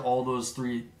make sure all those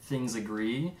three things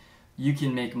agree, you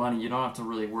can make money. You don't have to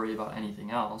really worry about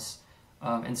anything else.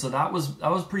 And so that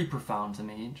was pretty profound to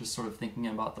me, just sort of thinking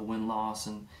about the win-loss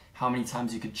and how many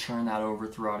times you could churn that over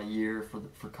throughout a year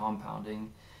for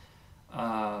compounding.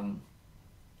 And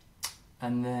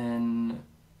then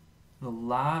the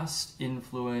last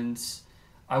influence,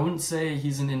 I wouldn't say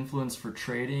he's an influence for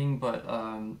trading, but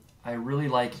I really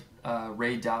like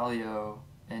Ray Dalio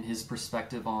and his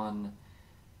perspective on.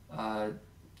 I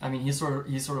mean, he's sort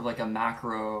of like a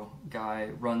macro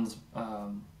guy, runs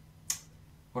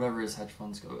whatever his hedge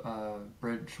funds go,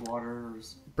 Bridgewater,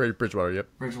 yep.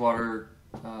 Bridgewater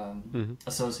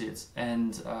Associates,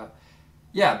 and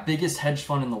biggest hedge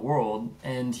fund in the world,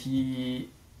 and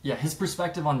his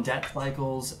perspective on debt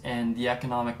cycles and the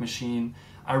economic machine,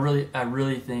 I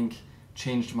really think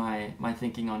changed my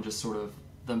thinking on just sort of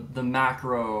the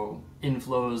macro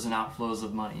inflows and outflows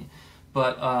of money.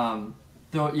 But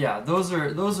those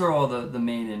are all the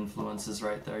main influences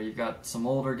right there. You've got some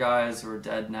older guys who are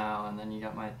dead now, and then you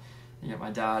got my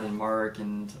dad and Mark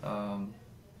and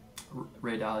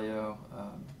Ray Dalio.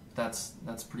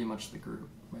 That's pretty much the group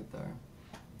right there.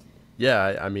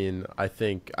 Yeah, I mean, I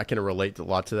think I can relate a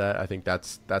lot to that. I think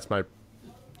that's the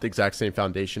exact same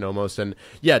foundation almost. And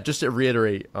yeah, just to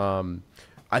reiterate,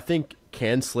 I think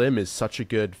CanSlim is such a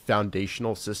good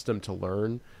foundational system to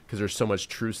learn because there's so much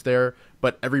truth there.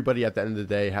 But everybody at the end of the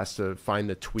day has to find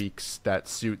the tweaks that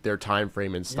suit their time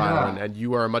frame and style. Yeah. And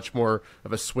you are much more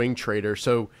of a swing trader.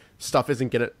 So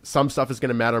some stuff is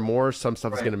gonna matter more, some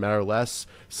stuff is gonna matter less.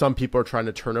 Some people are trying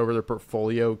to turn over their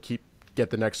portfolio, get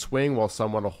the next swing, while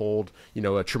some want to hold,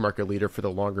 a true market leader for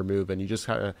the longer move. And you just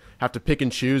kind of have to pick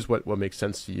and choose what makes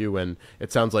sense to you. And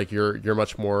it sounds like you're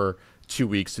much more 2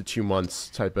 weeks to 2 months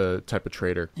type of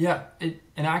trader. Yeah,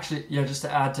 and actually, just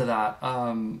to add to that,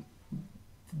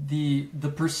 the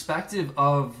perspective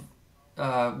of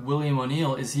William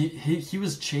O'Neill is he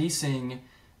was chasing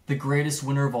the greatest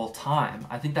winner of all time.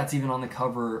 I think that's even on the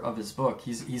cover of his book.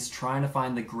 He's trying to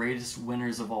find the greatest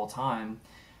winners of all time.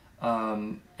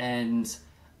 And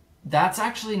that's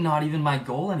actually not even my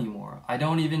goal anymore. I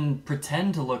don't even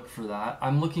pretend to look for that.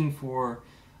 I'm looking for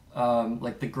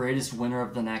like the greatest winner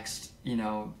of the next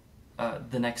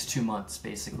 2 months,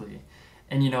 basically.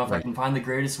 And if I can find the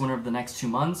greatest winner of the next 2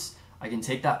 months, I can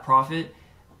take that profit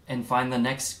and find the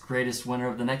next greatest winner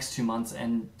of the next 2 months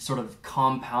and sort of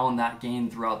compound that gain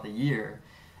throughout the year.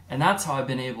 And that's how I've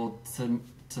been able to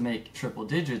make triple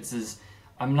digits. Is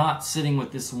I'm not sitting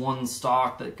with this one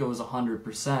stock that goes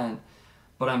 100%,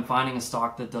 but I'm finding a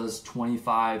stock that does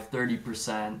 25,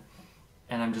 30%,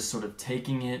 and I'm just sort of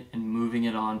taking it and moving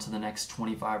it on to the next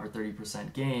 25 or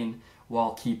 30% gain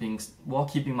while keeping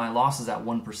my losses at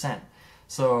 1%.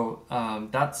 So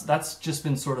that's just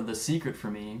been sort of the secret for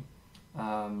me,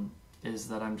 is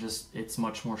that it's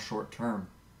much more short term.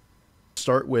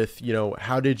 Start with,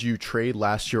 how did you trade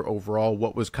last year overall?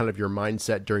 What was kind of your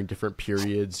mindset during different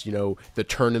periods, the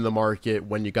turn in the market,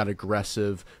 when you got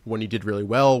aggressive, when you did really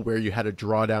well, where you had a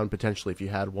drawdown potentially if you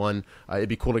had one? It'd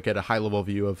be cool to get a high level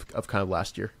view of kind of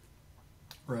last year.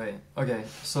 Right. Okay.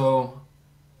 So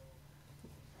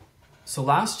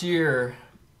last year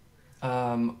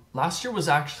was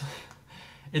actually,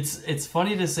 it's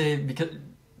funny to say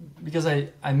because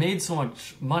I made so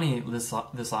much money this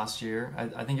last year.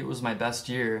 I think it was my best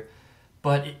year,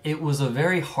 but it was a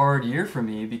very hard year for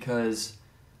me because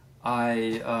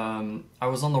I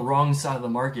was on the wrong side of the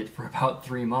market for about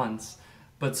 3 months.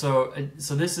 But so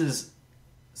this is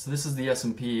the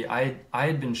S&P. I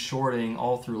had been shorting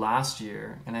all through last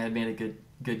year, and I had made a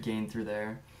good gain through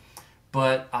there.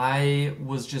 But I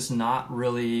was just not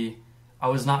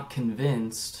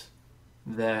convinced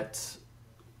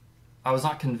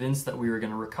that we were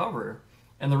going to recover.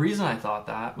 And the reason I thought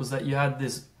that was that you had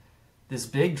this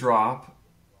big drop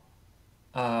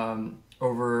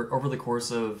over the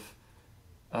course of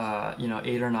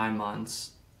 8 or 9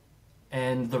 months,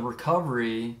 and the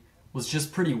recovery was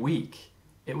just pretty weak.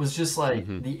 It was just like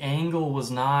the angle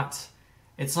was not.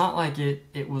 It's not like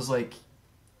it was like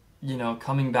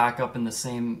coming back up in the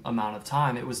same amount of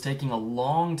time. It was taking a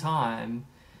long time,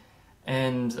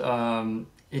 and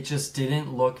it just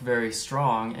didn't look very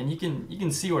strong. And you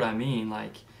can see what I mean.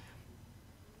 Like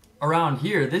around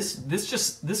here, this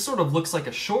sort of looks like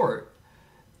a short.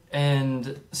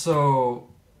 And so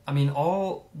I mean,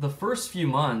 all the first few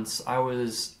months I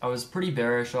was pretty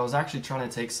bearish. I was actually trying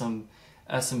to take some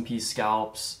S&P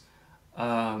scalps,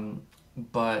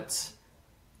 but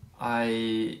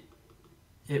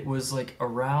it was like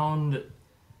around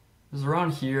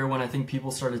here when I think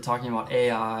people started talking about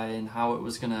AI and how it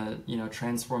was gonna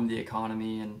transform the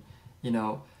economy. And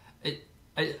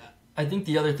I think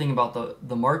the other thing about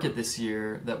the market this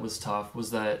year that was tough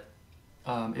was that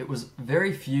it was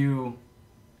very few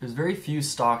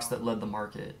stocks that led the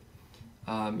market.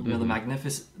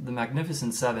 The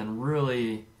Magnificent Seven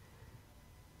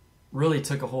really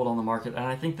took a hold on the market, and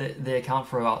I think that they account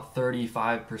for about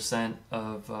 35%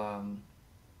 of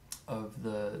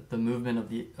the movement of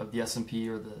the S&P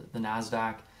or the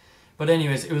Nasdaq. But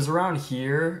anyways, it was around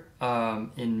here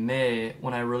in May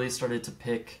when I really started to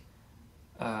pick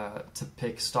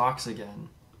stocks again.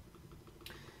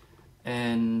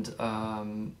 And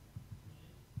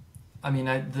I mean,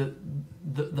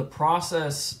 the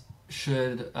process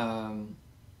should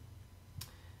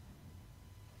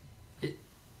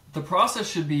the process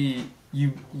should be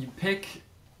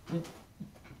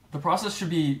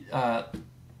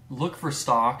look for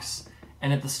stocks,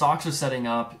 and if the stocks are setting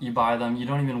up, you buy them. You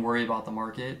don't even worry about the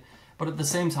market. But at the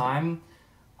same time,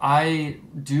 I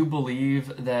do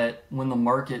believe that when the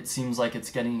market seems like it's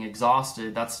getting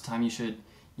exhausted, that's the time you should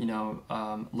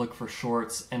look for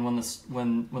shorts. And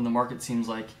when the market seems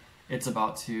like it's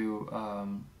about to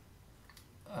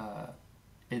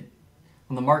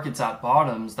when the market's at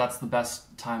bottoms, that's the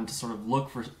best time to sort of look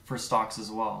for stocks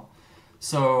as well.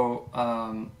 So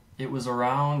it was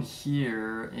around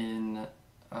here in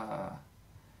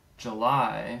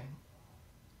July.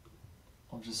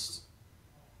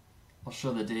 I'll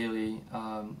show the daily.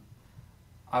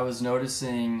 I was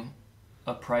noticing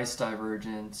a price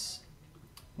divergence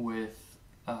with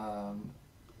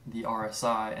the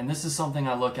RSI, and this is something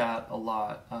I look at a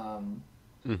lot.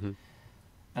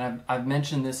 And I've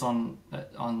mentioned this on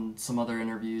some other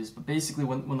interviews, but basically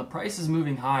when the price is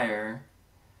moving higher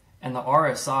and the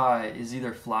RSI is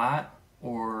either flat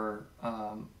or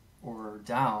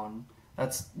down,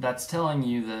 that's telling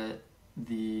you that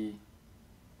the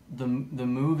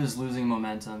move is losing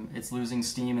momentum. It's losing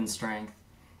steam and strength,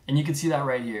 and you can see that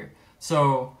right here.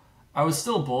 So I was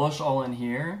still bullish all in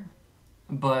here,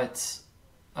 but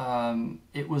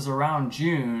it was around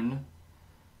June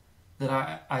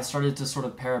that I started to sort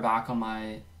of pare back on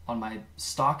my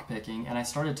stock picking, and I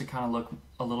started to kind of look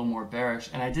a little more bearish.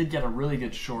 And I did get a really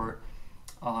good short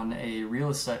on a real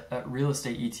estate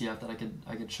ETF that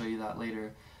I could show you that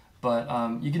later.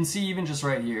 But you can see even just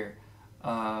right here.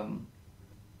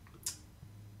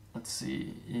 Let's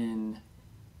see, in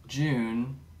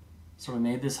June. sort of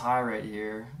made this high right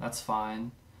here. That's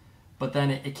fine. But then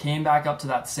it came back up to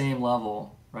that same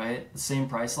level, right? The same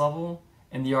price level,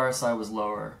 and the RSI was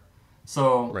lower.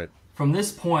 So right. From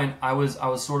this point, I was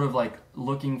sort of like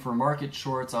looking for market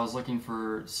shorts. I was looking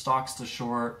for stocks to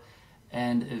short,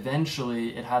 and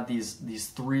eventually it had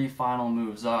these three final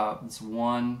moves up. It's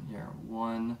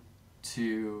one,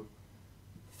 two,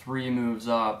 three moves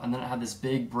up, and then it had this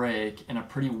big break and a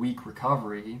pretty weak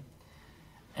recovery.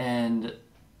 And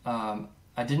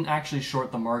I didn't actually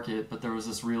short the market, but there was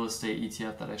this real estate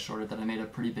ETF that I shorted that I made a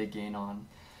pretty big gain on.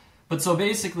 But so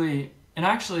basically, and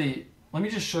actually, let me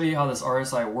just show you how this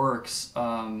RSI works,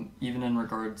 even in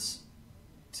regards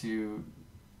to,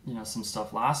 you know, some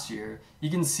stuff last year. You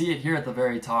can see it here at the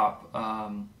very top.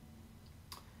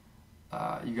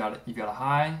 You got a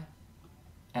high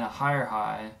and a higher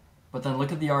high, but then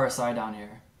look at the RSI down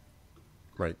here.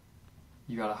 Right.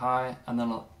 You got a high and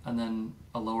then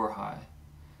a lower high.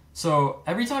 So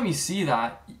every time you see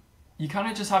that, you kind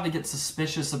of just have to get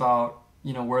suspicious about,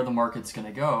 you know, where the market's going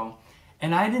to go.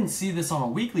 And I didn't see this on a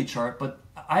weekly chart, but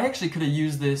I actually could have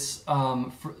used this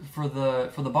for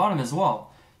the bottom as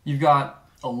well. You've got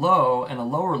a low and a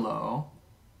lower low,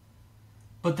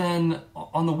 but then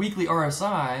on the weekly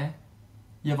RSI,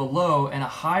 you have a low and a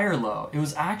higher low. It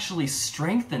was actually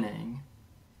strengthening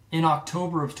in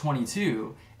October of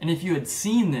 22. And if you had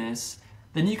seen this,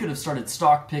 then you could have started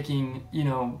stock picking, you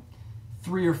know,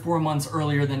 3 or 4 months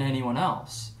earlier than anyone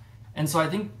else. And so I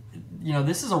think, you know,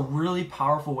 this is a really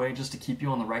powerful way just to keep you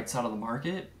on the right side of the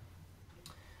market.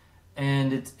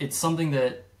 And it's something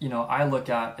that, you know, I look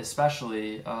at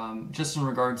especially just in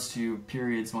regards to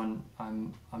periods when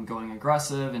I'm going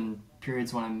aggressive and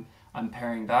periods when I'm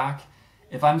paring back.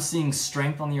 If I'm seeing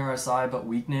strength on the RSI but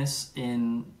weakness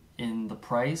in the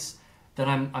price,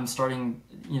 then I'm starting,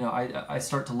 you know, I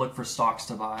start to look for stocks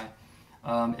to buy.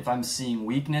 If I'm seeing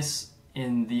weakness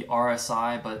in the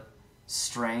RSI but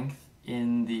strength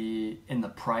in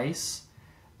the price,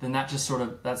 then that sort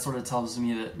of tells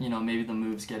me that, you know, maybe the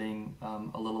move's getting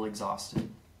a little exhausted.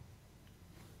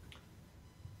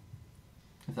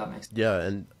 If that makes sense. Yeah,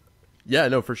 and yeah,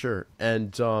 no, for sure.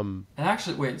 And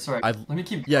actually, wait, sorry. Let me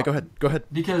keep. Yeah, go ahead.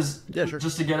 Because yeah, sure.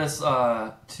 Just to get us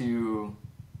to,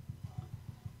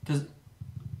 because,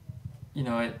 you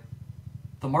know,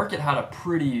 the market had a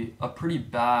pretty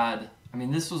bad. I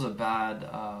mean, this was a bad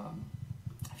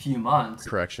few months.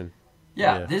 Correction.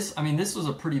 Yeah, this was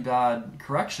a pretty bad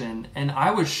correction, and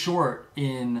I was short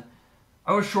in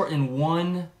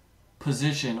one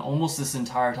position almost this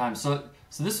entire time. So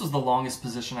this was the longest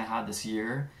position I had this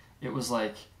year. It was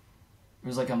like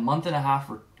a month and a half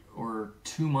or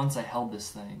 2 months I held this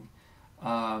thing.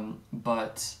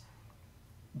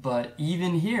 But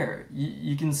even here,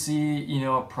 you can see, you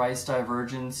know, a price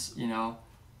divergence. You know,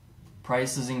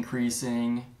 price is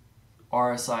increasing,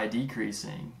 RSI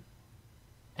decreasing.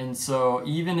 And so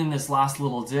even in this last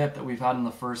little dip that we've had in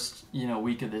the first, you know,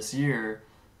 week of this year,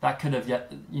 that could have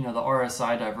you know, the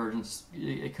RSI divergence,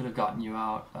 it could have gotten you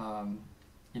out,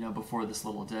 you know, before this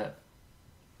little dip.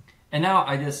 And now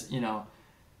I guess, you know,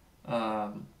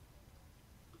 I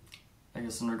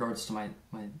guess in regards to my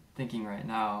thinking right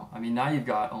now, I mean, now you've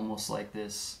got almost like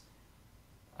this,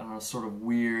 I don't know, sort of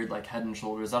weird like head and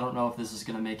shoulders. I don't know if this is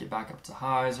going to make it back up to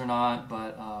highs or not,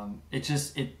 but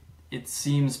it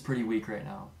seems pretty weak right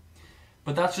now.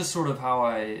 But that's just sort of how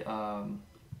I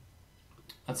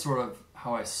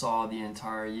saw the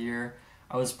entire year.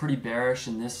 I was pretty bearish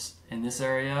in this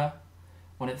area.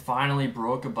 When it finally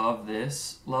broke above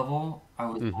this level, I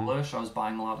was bullish. I was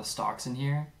buying a lot of stocks in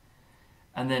here.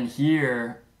 And then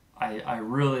here, I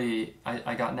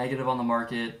got negative on the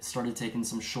market, started taking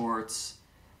some shorts.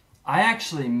 I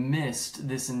actually missed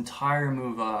this entire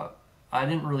move up. I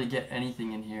didn't really get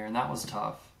anything in here, and that was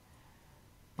tough.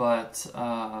 But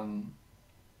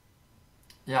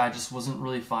yeah, I just wasn't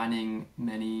really finding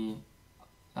many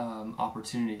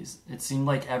opportunities. It seemed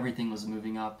like everything was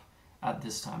moving up at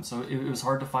this time, so it was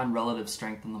hard to find relative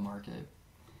strength in the market.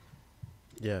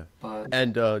 Yeah, but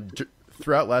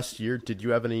throughout last year, did you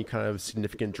have any kind of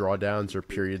significant drawdowns or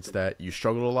periods that you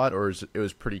struggled a lot, or it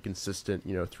was pretty consistent,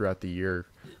 you know, throughout the year?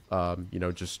 You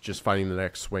know, just finding the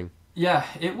next swing. Yeah,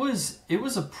 it was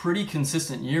a pretty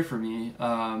consistent year for me.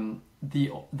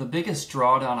 The biggest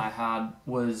drawdown I had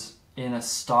was in a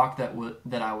stock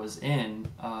that I was in,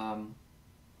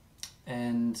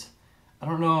 and I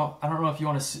don't know if you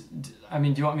want to. I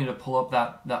mean, do you want me to pull up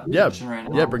that position right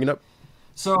now? Yeah, bring it up.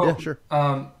 So yeah, sure.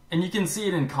 And you can see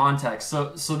it in context.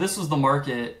 So this was the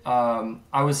market.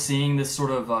 I was seeing this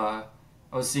sort of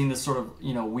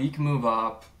you know, weak move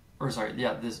up, or sorry,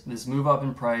 yeah, this move up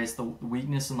in price, the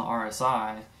weakness in the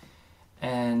RSI,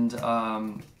 and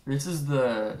this is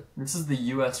the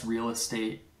U.S. real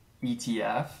estate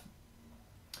ETF,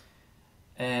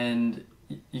 and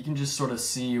you can just sort of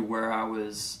see where I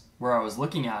was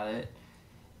looking at it.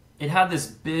 It had this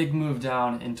big move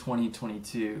down in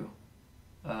 2022,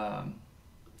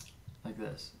 like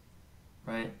this,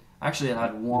 right? Actually, it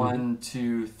had one,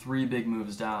 two, three big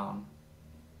moves down,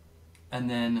 and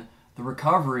then the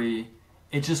recovery,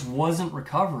 it just wasn't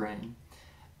recovering,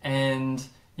 and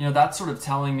that's sort of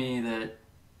telling me that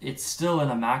it's still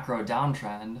in a macro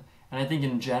downtrend. And I think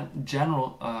in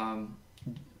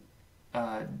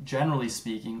generally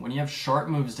speaking, when you have sharp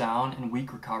moves down and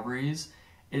weak recoveries,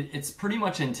 it's pretty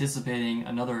much anticipating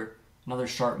another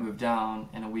sharp move down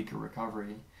and a weaker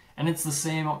recovery. And it's the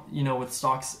same, with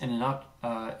stocks in an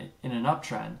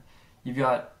uptrend. You've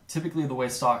got, typically the way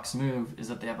stocks move is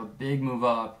that they have a big move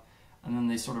up and then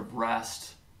they sort of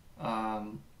rest,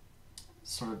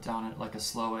 sort of down at like a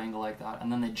slow angle like that,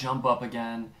 and then they jump up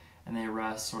again and they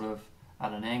rest sort of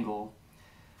at an angle.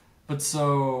 But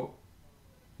so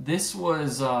this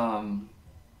was,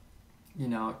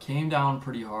 it came down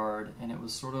pretty hard, and it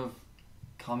was sort of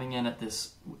coming in at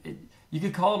this, you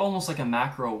could call it almost like a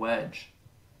macro wedge.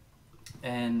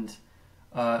 And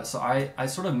so I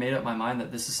sort of made up my mind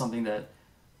that this is something that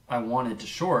I wanted to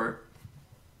short,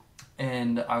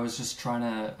 and I was just trying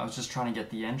to get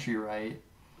the entry right.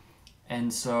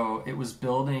 And so it was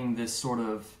building this sort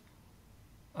of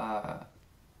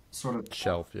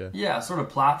shelf, sort of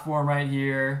platform right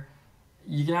here.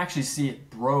 You can actually see it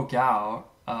broke out,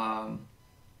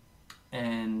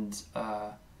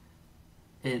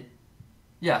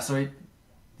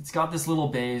 it's got this little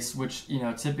base, which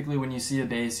typically when you see a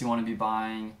base you want to be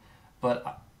buying,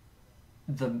 but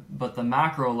the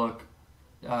macro look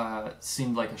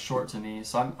seemed like a short to me.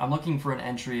 So I'm looking for an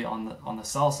entry on the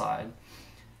sell side.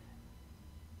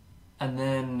 And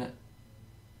then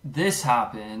this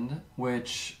happened,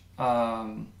 which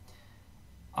I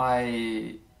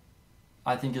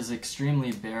think is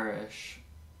extremely bearish.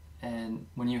 And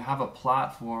when you have a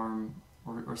platform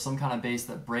or some kind of base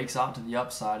that breaks out to the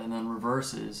upside and then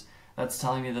reverses, that's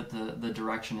telling me that the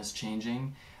direction is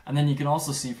changing. And then you can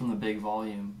also see from the big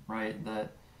volume, right, that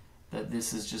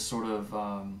this is just sort of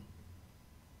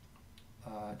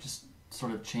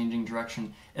changing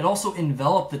direction. It also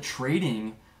enveloped the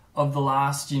trading of the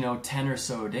last 10 or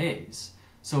so days,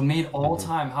 so made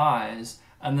all-time highs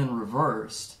and then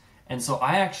reversed. And so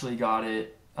I actually got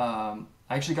it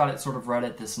sort of right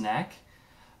at this neck,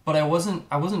 but I wasn't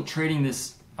trading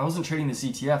this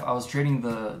ETF. I was trading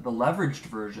the leveraged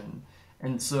version.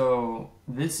 And so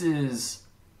this is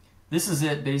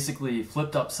it basically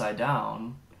flipped upside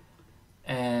down.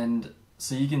 And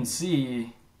so you can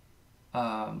see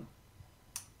IYR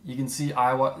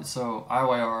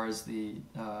is the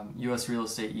U.S. real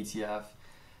estate ETF.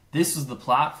 This was the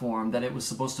platform that it was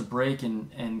supposed to break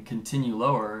and continue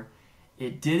lower.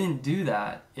 It didn't do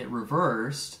that. It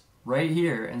reversed right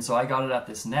here, and so I got it at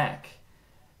this neck.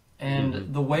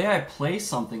 And the way I play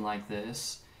something like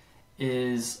this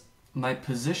is my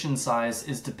position size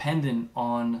is dependent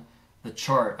on the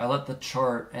chart. I let the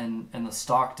chart and the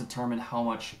stock determine how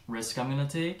much risk I'm going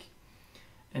to take.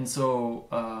 And so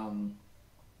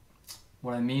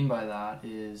what I mean by that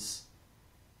is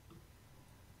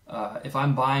if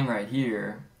I'm buying right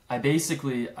here, I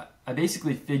basically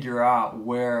figure out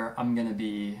where I'm going to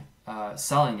be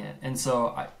selling it. And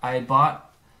so I had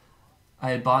bought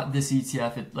this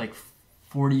ETF at like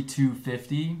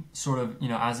 42.50, sort of,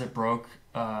 as it broke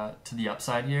to the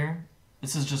upside here.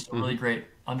 This is just a really great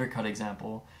undercut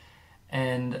example.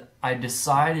 And I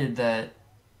decided that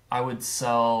I would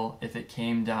sell if it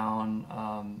came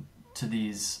down to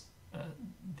these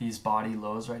body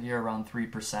lows right here around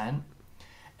 3%.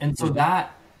 And so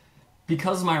that,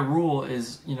 because my rule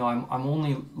is, I'm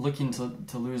only looking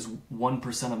to lose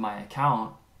 1% of my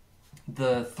account,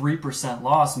 the 3%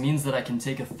 loss means that I can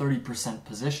take a 30%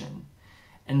 position.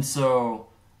 And so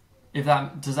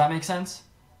does that make sense?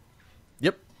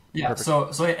 Yep. Yeah.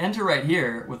 Perfect. So I enter right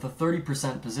here with a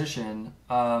 30% position,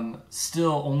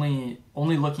 still only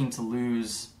looking to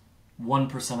lose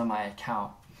 1% of my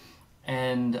account.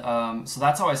 And so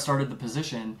that's how I started the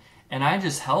position. And I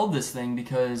just held this thing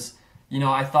because,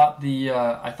 I thought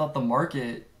the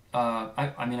market,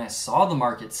 I saw the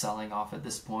market selling off at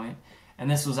this point,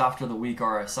 and this was after the weak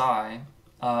RSI,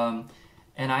 and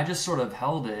I just sort of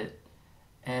held it.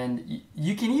 And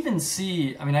you can even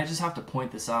see, I just have to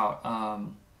point this out,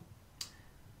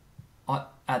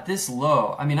 at this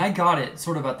low, I got it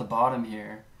sort of at the bottom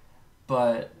here,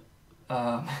 but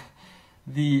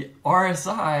the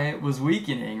RSI was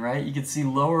weakening, right? You could see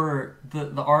lower,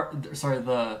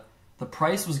 the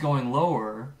price was going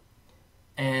lower,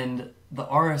 and the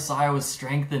RSI was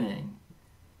strengthening.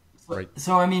 Right.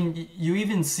 So I mean, you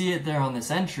even see it there on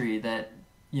this entry that,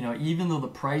 you know, even though the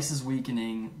price is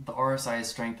weakening, the RSI is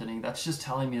strengthening. That's just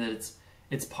telling me that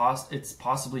it's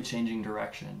possibly changing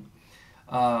direction.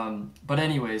 But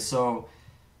anyway, so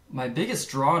my biggest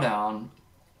drawdown,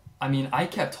 I mean, I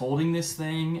kept holding this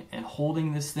thing,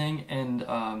 and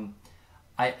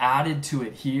I added to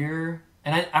it here,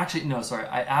 and I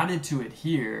added to it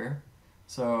here.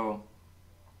 So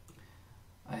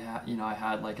I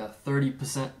had like a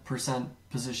 30%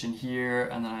 position here,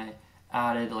 and then I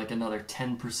added like another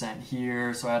 10%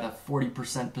 here, so I had a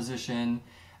 40% position,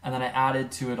 and then I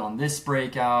added to it on this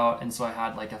breakout, and so I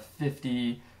had like a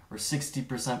 50 or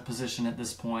 60% position at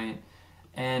this point,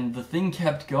 and the thing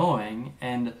kept going.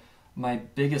 And my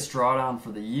biggest drawdown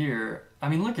for the year, I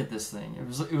mean, look at this thing,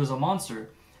 it was a monster.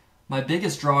 My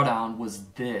biggest drawdown was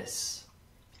this.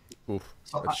 Oof,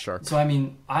 that's sharp. So I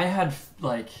mean, I had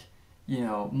like, you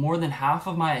know, more than half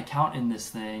of my account in this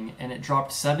thing, and it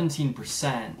dropped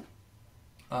 17%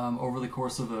 over the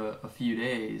course of a few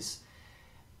days.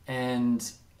 And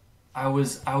I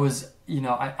was, you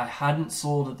know, I hadn't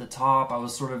sold at the top. I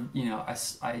was sort of, you know,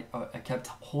 I kept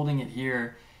holding it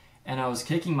here, and I was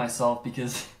kicking myself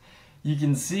because you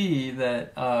can see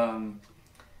that,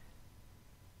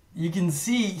 you can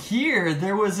see here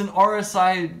there was an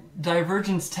RSI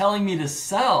divergence telling me to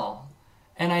sell,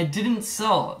 and I didn't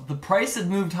sell. The price had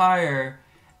moved higher,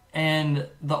 and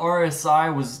the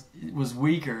RSI was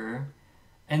weaker,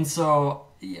 and so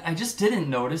I just didn't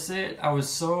notice it. I was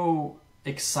so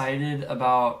excited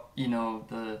about, you know,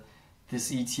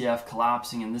 this ETF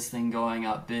collapsing and this thing going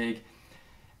up big,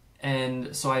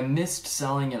 and so I missed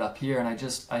selling it up here, and I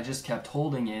just kept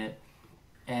holding it,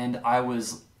 and I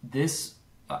was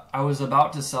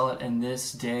about to sell it, and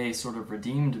this day sort of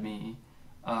redeemed me,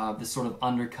 this sort of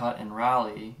undercut and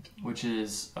rally, which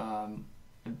is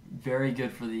very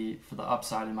good for the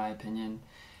upside in my opinion.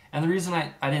 And the reason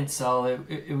I didn't sell it,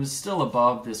 it was still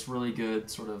above this really good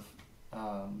sort of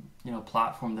you know,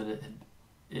 platform that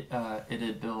it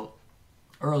had built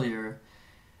earlier,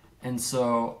 and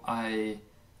so I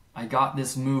got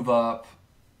this move up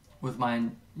with my,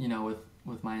 you know,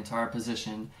 with my entire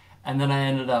position, and then I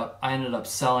ended up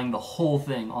selling the whole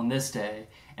thing on this day.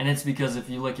 And it's because if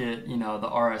you look at, you know, the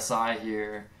RSI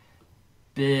here,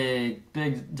 big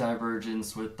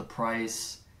divergence with the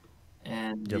price,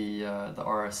 and the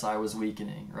RSI was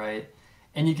weakening, right?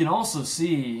 And you can also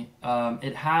see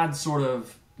it had sort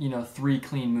of, you know, 3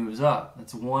 clean moves up.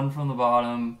 That's 1 from the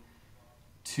bottom,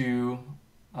 2,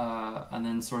 and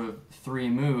then sort of 3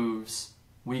 moves,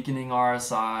 weakening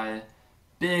RSI,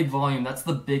 big volume. That's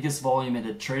the biggest volume it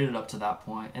had traded up to that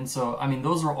point. And so, I mean,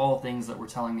 those were all things that were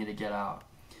telling me to get out.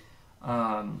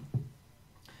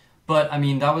 But I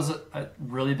mean, that was a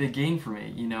really big gain for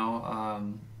me, you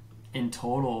know. In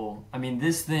total, I mean,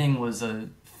 this thing was a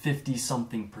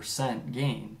 50-something%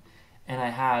 gain, and I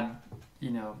had,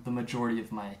 you know, the majority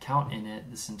of my account in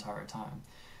it this entire time.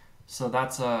 So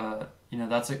that's a, you know,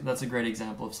 that's a great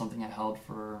example of something I held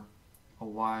for a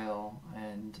while,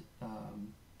 and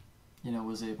you know,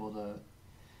 was able to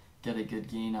get a good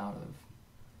gain out of.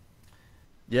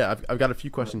 Yeah, I've got a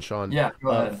few questions, Sean. Yeah,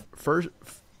 go ahead.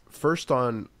 First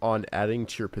on adding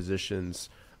to your positions,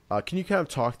 can you kind of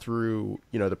talk through,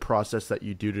 you know, the process that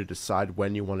you do to decide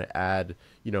when you want to add,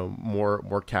 you know,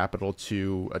 more capital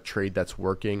to a trade that's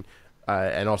working,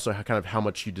 and also kind of how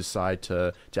much you decide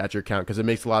to add to your account? Because it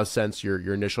makes a lot of sense.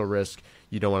 Your initial risk,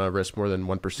 you don't want to risk more than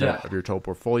 1% of your total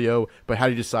portfolio. But how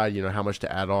do you decide, you know, how much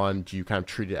to add on? Do you kind of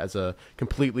treat it as a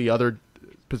completely other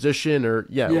position, or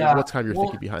what's kind of your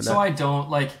thinking behind that? So I don't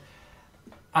like.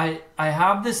 I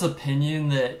have this opinion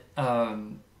that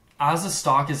as a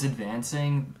stock is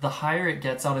advancing, the higher it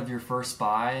gets out of your first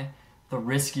buy, the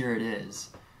riskier it is.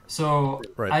 So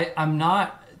right. I'm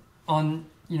not on,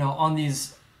 you know, on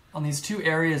these 2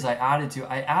 areas I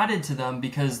added to them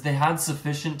because they had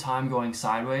sufficient time going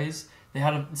sideways. They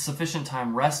had sufficient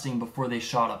time resting before they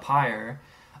shot up higher.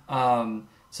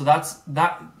 So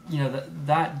that you know,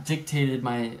 that dictated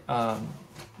my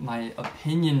my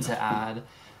opinion to add.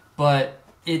 But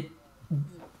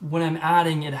when I'm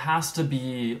adding, it has to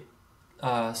be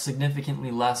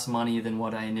significantly less money than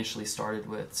what I initially started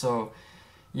with. So,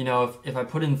 you know, if I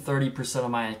put in 30% of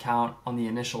my account on the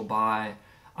initial buy,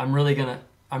 I'm really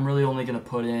only gonna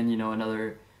put in, you know,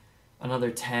 another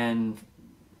 10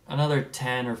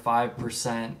 or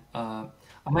 5%.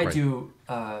 I might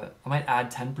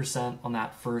add 10% on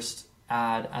that first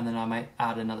ad, and then I might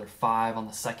add another 5 on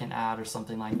the second ad or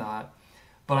something like that.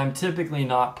 But I'm typically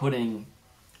not putting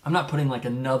like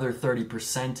another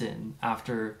 30% in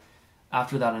after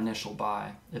after that initial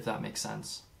buy, if that makes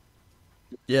sense.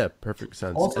 Yeah, perfect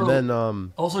sense. Also, And then,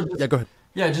 just, yeah, go ahead.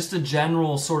 yeah, just a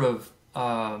general sort of,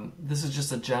 this is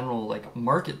just a general like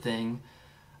market thing.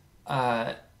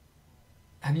 Uh,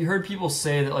 have you heard people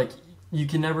say that like you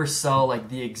can never sell like or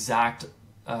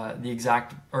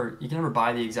you can never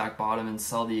buy the exact bottom and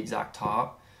sell the exact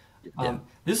top? Yeah.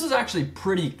 This was actually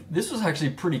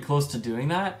pretty close to doing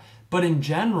that. But in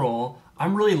general,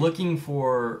 I'm really looking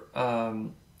for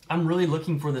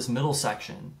this middle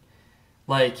section.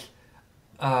 Like,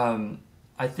 I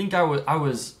think I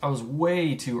was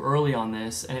way too early on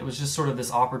this, and it was just sort of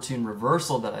this opportune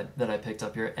reversal that I picked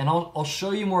up here. And I'll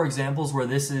show you more examples where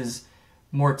this is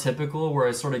more typical, where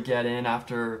I sort of get in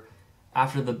after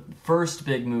the first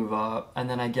big move up, and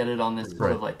then I get it on this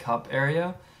sort of like cup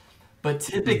area. But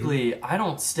typically, I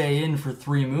don't stay in for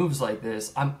 3 moves like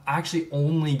this. I'm actually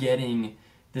only getting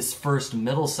this first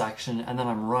middle section, and then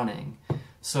I'm running.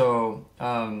 So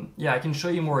yeah, I can show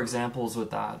you more examples with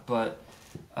that. But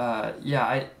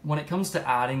yeah, when it comes to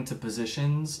adding to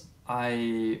positions,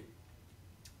 I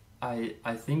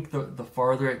think the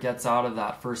farther it gets out of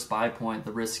that first buy point,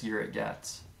 the riskier it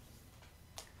gets.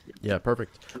 Yeah,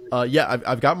 perfect. Yeah,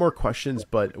 I've got more questions,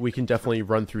 but we can definitely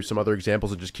run through some other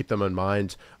examples and just keep them in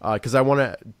mind, because I want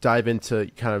to dive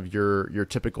into kind of your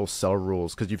typical sell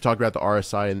rules, because you've talked about the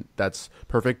RSI and that's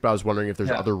perfect, but I was wondering if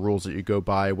there's other rules that you go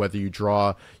by, whether you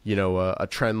draw, a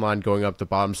trend line going up the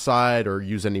bottom side or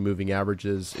use any moving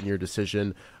averages in your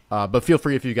decision. But feel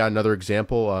free if you got another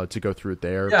example to go through it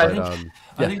there. Yeah, but,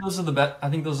 I think those are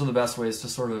the best ways to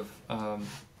sort of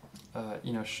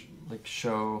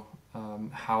show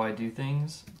how I do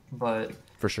things. But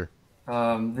for sure.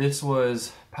 This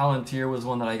was Palantir was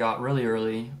one that I got really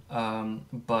early.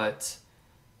 But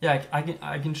yeah,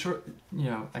 I can show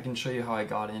you how I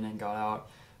got in and got out.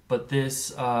 But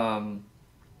this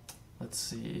let's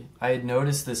see. I had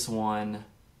noticed this one.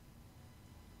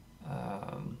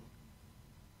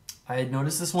 After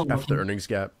the earnings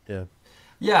gap. Yeah.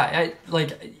 Yeah,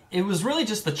 it was really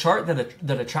just the chart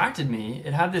that attracted me.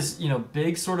 It had this,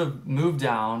 big sort of move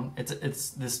down. It's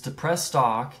this depressed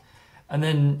stock, and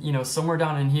then, somewhere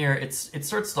down in here, it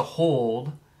starts to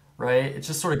hold, right? It's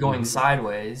just sort of going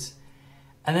sideways,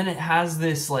 and then it has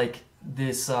this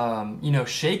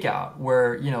shakeout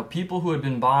where, people who had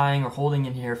been buying or holding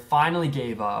in here finally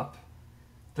gave up.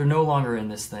 They're no longer in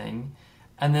this thing,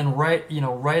 and then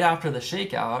right after the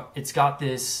shakeout, it's got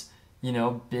this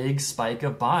big spike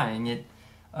of buying. It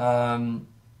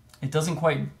doesn't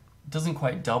quite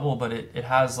double, but it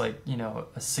has a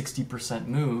 60%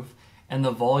 move, and the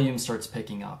volume starts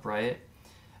picking up, right?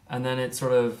 And then it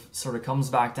sort of comes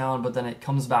back down, but then it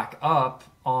comes back up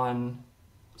on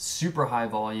super high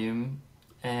volume,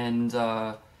 and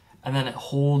then it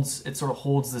sort of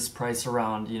holds this price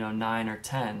around 9 or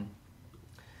 10.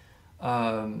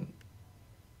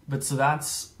 But so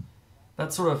that's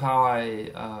sort of how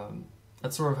I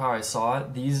saw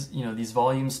it. These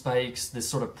volume spikes, this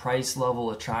sort of price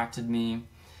level attracted me,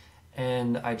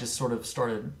 and I just sort of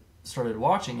started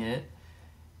watching it.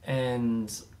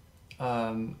 And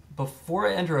before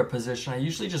I enter a position, I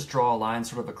usually just draw a line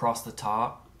sort of across the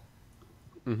top,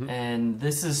 and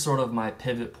this is sort of my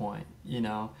pivot point.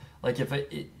 Like if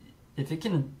it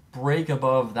can break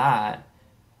above that,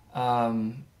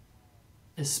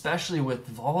 especially with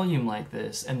volume like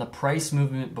this and the price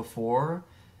movement before,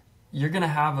 you're gonna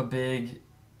have a big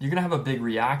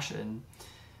reaction.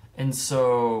 And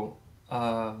so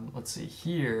let's see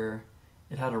here,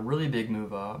 it had a really big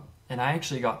move up, and I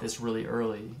actually got this really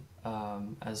early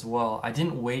as well. I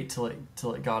didn't wait till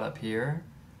it got up here.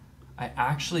 I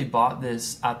actually bought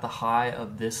this at the high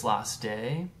of this last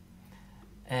day,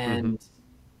 and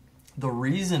the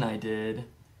reason I did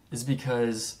is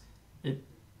because if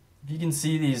you can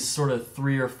see these sort of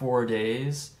 3 or 4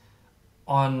 days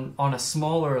on a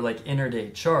smaller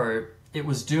intraday chart, it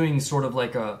was doing sort of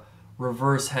like a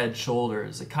reverse head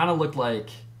shoulders. It kind of looked like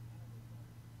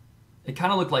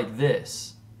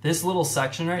this little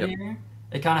section right here.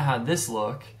 It kind of had this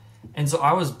look, and so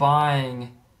I was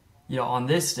buying, on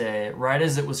this day right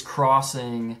as it was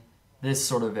crossing this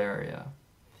sort of area.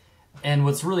 And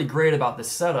what's really great about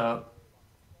this setup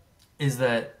is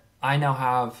that I now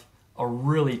have a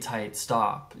really tight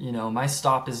stop. My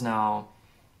stop is now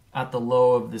at the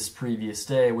low of this previous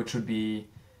day, which would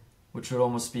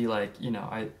almost be like,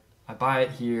 I buy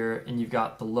it here, and you've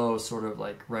got the low sort of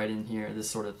like right in here, this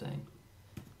sort of thing.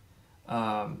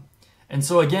 And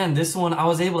so again, this one I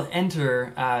was able to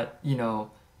enter at,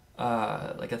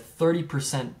 like a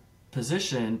 30%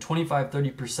 position,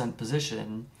 25-30%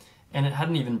 position, and it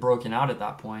hadn't even broken out at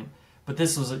that point. But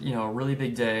this was a really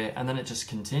big day, and then it just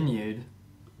continued.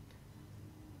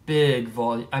 big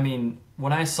volume. I mean,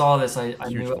 when I saw this, I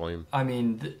Huge knew. volume. I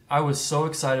mean, I was so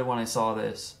excited when I saw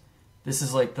this. This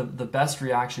is like the best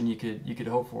reaction you could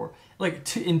hope for.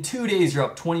 Like in 2 days, you're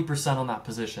up 20% on that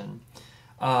position.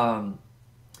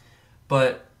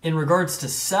 But in regards to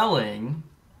selling,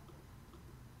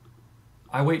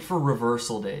 I wait for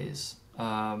reversal days,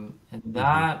 and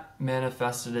that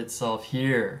manifested itself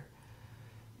here.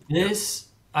 This,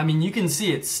 I mean, you can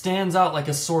see it stands out like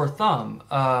a sore thumb.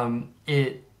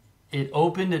 It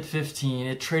opened at 15,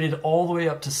 it traded all the way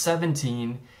up to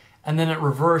 17, and then it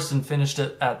reversed and finished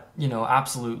it at, you know,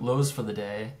 absolute lows for the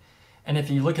day. And if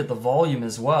you look at the volume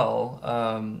as well,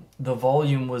 the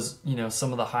volume was, you know,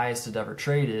 some of the highest it ever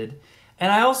traded.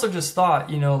 And I also just thought,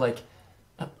 you know, like,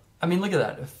 I mean, look at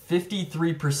that, a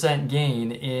 53%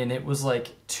 gain in, it was like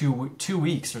two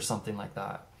weeks or something like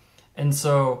that. And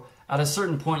so at a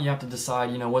certain point, you have to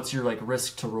decide, you know, what's your like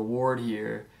risk to reward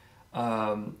here.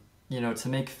 You know, to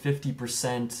make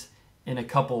 50% in a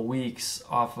couple weeks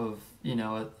off of, you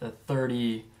know, a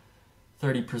 30%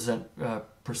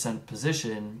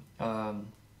 position,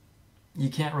 you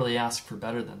can't really ask for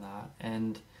better than that.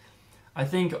 And I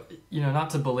think, you know, not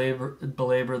to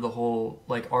belabor the whole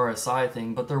like RSI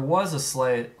thing, but there was a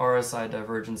slight RSI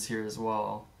divergence here as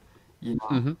well. You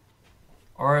know,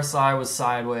 RSI was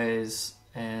sideways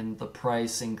and the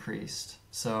price increased.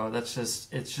 So that's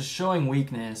just, it's just showing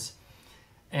weakness.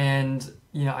 And,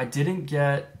 you know, I didn't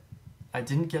get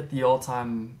the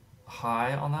all-time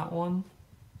high on that one.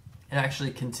 It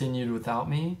actually continued without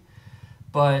me.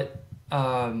 But,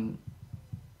 you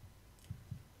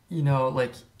know,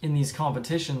 like in these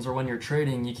competitions or when you're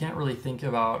trading, you can't really think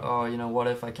about, oh, you know, what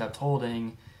if I kept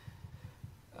holding?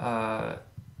 Sometimes,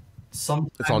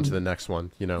 It's on to the next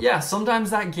one, you know? yeah, sometimes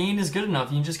that gain is good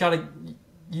enough. You just gotta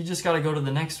go to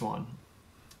the next one.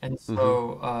 And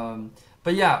so,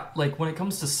 but yeah, like when it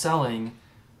comes to selling,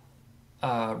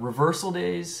 reversal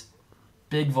days,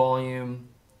 big volume,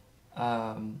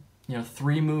 you know,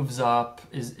 3 moves up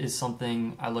is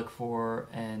something I look for,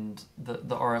 and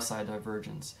the RSI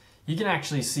divergence. You can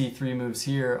actually see 3 moves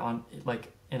here on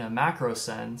like in a macro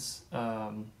sense.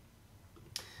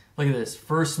 Look at this,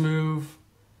 first move,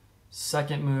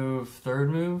 second move,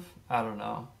 third move. I don't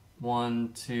know,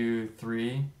 1, 2,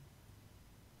 3.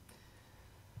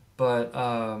 But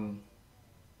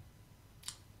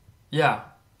yeah,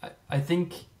 I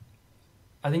think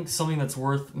something that's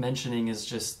worth mentioning is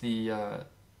just the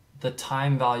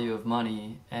time value of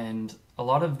money. And a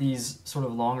lot of these sort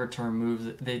of longer term moves,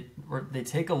 they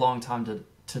take a long time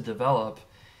to develop.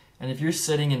 And if you're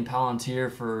sitting in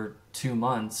Palantir for 2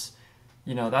 months,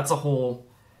 you know, that's a whole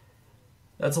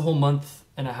month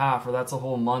and a half, or that's a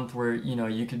whole month where, you know,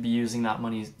 you could be using that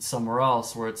money somewhere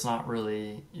else where it's not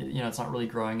really, you know, it's not really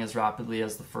growing as rapidly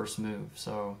as the first move.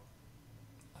 So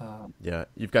Yeah,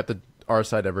 you've got the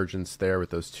RSI divergence there with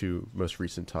those 2 most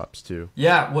recent tops too.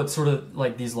 yeah, what sort of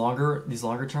like these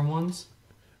longer term ones?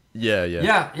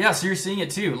 Yeah. So you're seeing it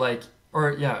too, like,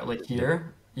 or yeah, like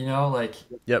here, you know, like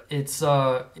it's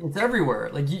everywhere.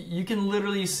 Like you can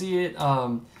literally see it. I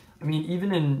mean,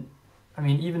 even in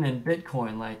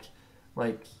Bitcoin,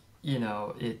 like you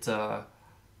know, it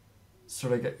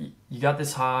sort of you got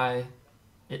this high,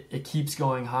 it keeps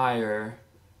going higher,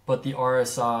 but the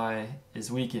RSI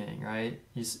is weakening, right?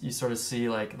 You sort of see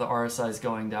like the RSI is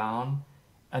going down,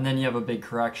 and then you have a big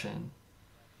correction.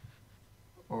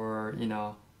 Or, you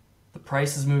know, the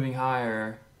price is moving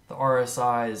higher, the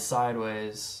RSI is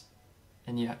sideways,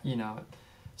 and you know,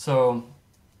 so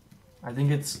I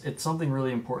think it's something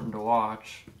really important to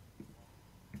watch.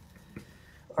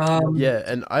 Yeah,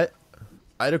 and I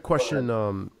had a question,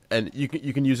 and you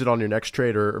can use it on your next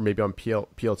trade or maybe on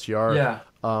PLTR. Yeah.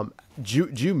 Do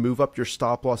you move up your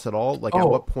stop loss at all? Like, at Oh.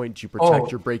 what point do you protect Oh.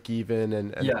 your break even?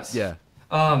 And Yes. yeah,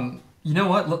 You know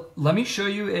what? Let me show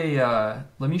you a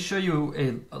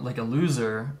like a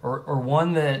loser or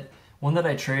one that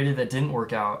I traded that didn't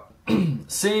work out.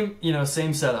 Same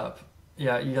setup.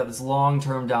 Yeah, you got this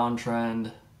long-term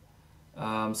downtrend,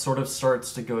 sort of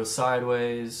starts to go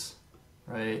sideways,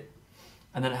 right?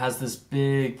 And then it has this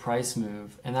big price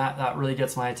move, and that really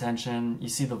gets my attention. You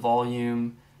see the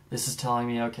volume. This is telling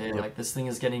me, okay, like this thing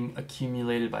is getting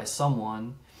accumulated by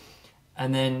someone.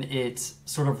 And then it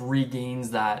sort of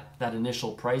regains that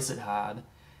initial price it had.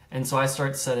 And so I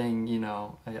start setting, you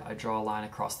know, I draw a line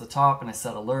across the top and I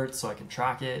set alerts so I can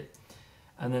track it.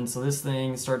 And then so this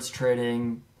thing starts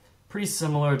trading pretty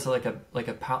similar to like a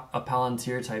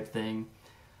Palantir type thing.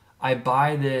 I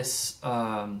buy this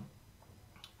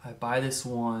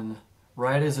one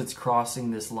right as it's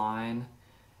crossing this line,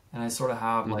 and I sort of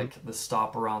have like the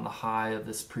stop around the high of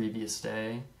this previous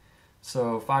day.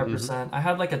 So 5%, I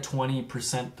had like a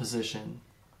 20% position,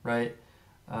 right?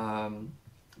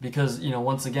 Because, you know,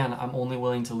 once again, I'm only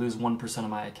willing to lose 1% of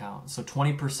my account. So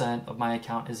 20% of my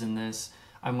account is in this.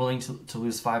 I'm willing to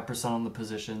lose 5% on the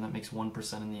position. That makes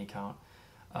 1% in the account.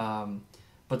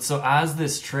 But so as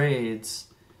this trades,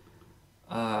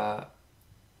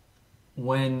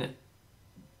 when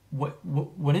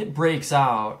it breaks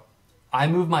out, I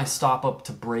move my stop up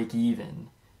to break even.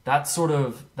 That's sort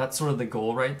of the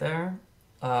goal right there.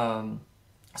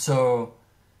 So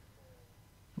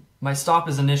my stop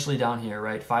is initially down here,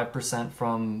 right? 5%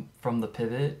 from the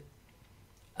pivot.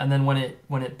 And then when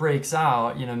it breaks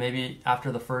out, you know, maybe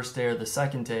after the first day or the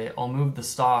second day, I'll move the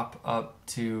stop up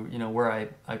to, you know, where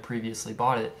I previously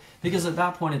bought it. Because at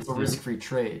that point, it's a risk-free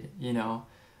trade, you know.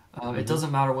 It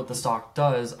doesn't matter what the stock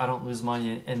does. I don't lose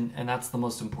money, and that's the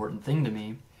most important thing to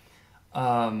me.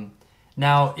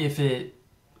 Now, if it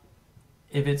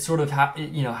sort of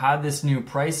had this new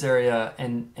price area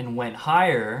and went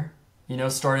higher, you know,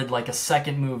 started like a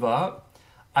second move up,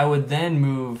 I would then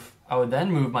move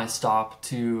my stop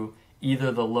to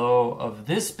either the low of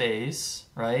this base,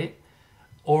 right,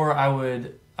 or I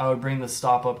would bring the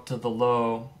stop up to the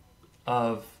low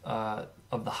of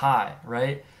the high,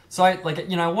 right. So I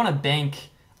want to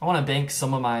bank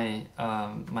some of my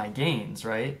my gains,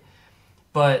 right,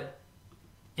 but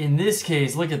in this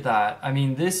case, look at that. I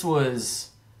mean, this was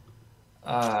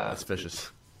that's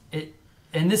vicious.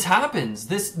 And this happens.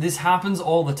 This happens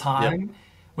all the time, yep.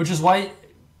 Which is why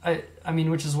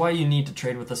which is why you need to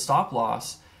trade with a stop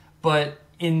loss. But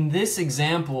in this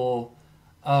example,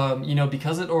 you know,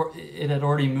 because it had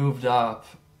already moved up,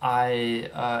 I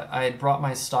had brought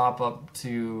my stop up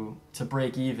to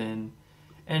break even,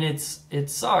 and it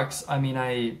sucks. I mean,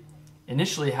 I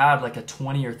initially had like a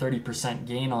 20 or 30%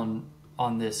 gain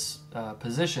on this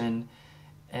position,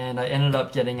 and I ended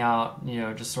up getting out, you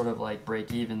know, just sort of like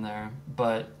break even there.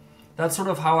 But that's sort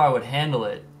of how I would handle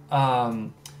it.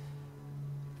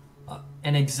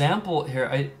 An example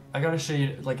here, I got to show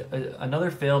you like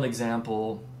another failed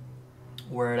example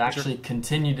where it actually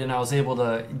continued and I was able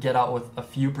to get out with a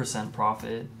few percent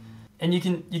profit. And you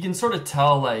can sort of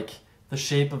tell like the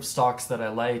shape of stocks that I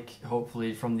like,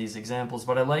 hopefully, from these examples.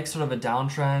 But I like sort of a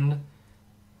downtrend,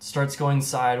 starts going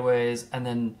sideways, and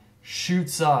then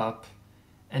shoots up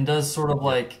and does sort of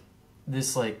like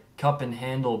this like cup and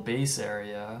handle base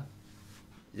area.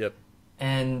 Yep.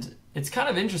 And it's kind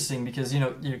of interesting because, you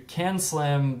know, you can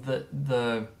slam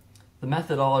the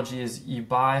methodology is you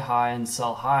buy high and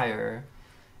sell higher.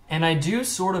 And I do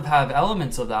sort of have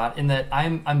elements of that in that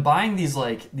I'm buying these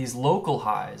local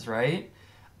highs, right?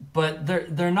 But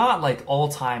they're not like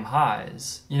all-time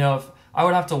highs. You know, if I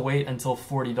would have to wait until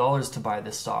 $40 to buy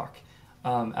this stock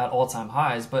at all-time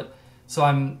highs, but so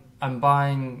I'm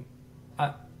buying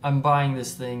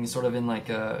this thing sort of in like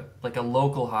a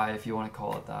local high, if you want to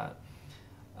call it that.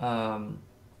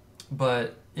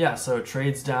 But yeah, so it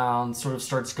trades down, sort of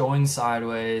starts going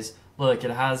sideways. Look,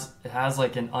 it has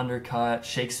like an undercut,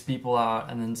 shakes people out,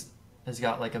 and then has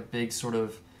got like a big sort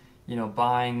of, you know,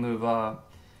 buying move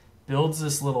up, builds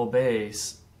this little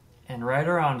base, and right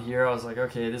around here I was like,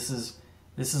 okay, this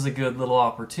is a good little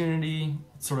opportunity.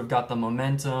 It's sort of got the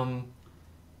momentum.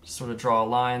 Just sort of draw a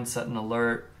line, set an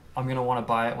alert. I'm gonna want to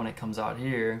buy it when it comes out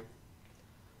here.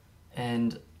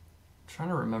 And I'm trying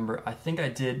to remember, I think I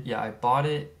did. Yeah, I bought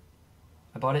it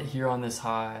here on this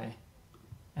high,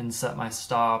 and set my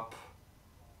stop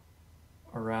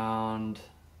around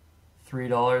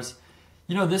 $3.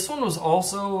 You know, this one was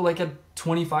also like a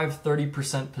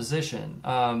 25-30% position.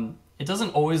 It doesn't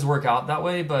always work out that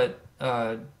way, but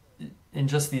in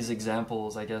just these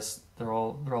examples, I guess they're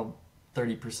all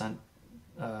 30%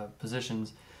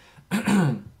 positions.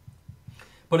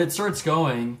 But it starts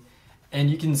going, and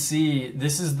you can see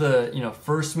this is the, you know,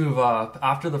 first move up.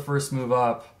 After the first move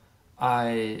up,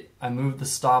 I moved the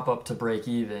stop up to break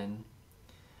even.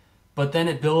 But then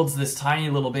it builds this tiny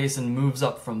little base and moves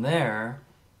up from there.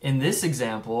 In this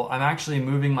example, I'm actually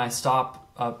moving my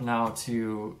stop up now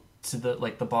to the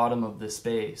like the bottom of this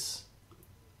base.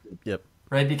 Yep.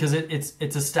 Right, because it's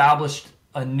established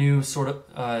a new sort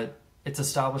of it's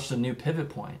established a new pivot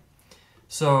point.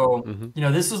 So you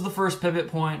know, this was the first pivot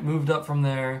point, moved up from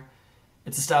there.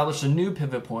 It's established a new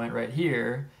pivot point right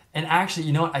here. And actually,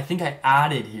 you know what? I think I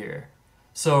added here.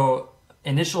 So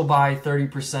initial buy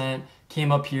 30%,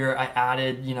 came up here. I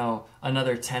added, you know,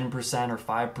 another 10% or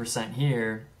 5%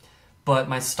 here. But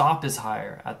my stop is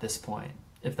higher at this point,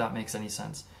 if that makes any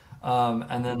sense.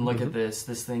 And then look at this.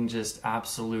 This thing just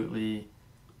absolutely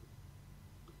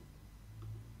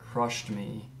crushed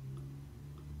me.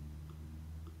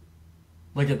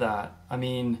 Look at that. I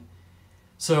mean,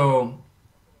 so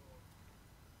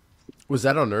Was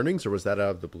that on earnings or was that out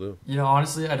of the blue? You know,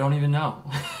 honestly, I don't even know.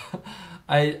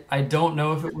 I don't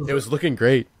know if it was. It was looking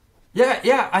great.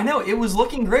 Yeah, I know. It was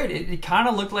looking great. It kind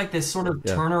of looked like this sort of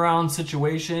Yeah. turnaround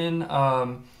situation. They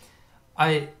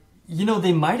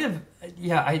might have.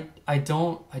 Yeah, I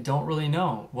don't really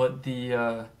know what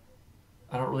I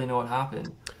don't really know what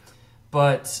happened.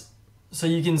 But so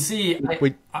you can see,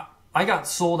 Wait, I got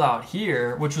sold out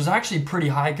here, which was actually pretty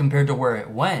high compared to where it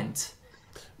went.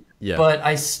 yeah. But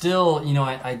I still,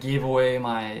 I gave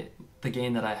away the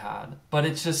gain that I had. But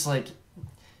it's just like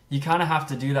you kind of have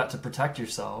to do that to protect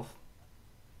yourself.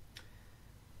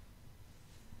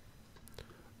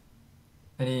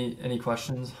 Any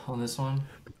questions on this one?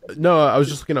 No, I was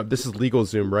just looking up. This is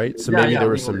LegalZoom, right? So Yeah, maybe yeah, there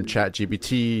was legal. some Chat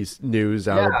GPT news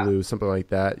out of the Yeah. blue, something like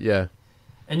that. Yeah.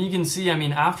 And you can see, I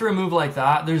mean, after a move like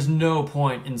that, there's no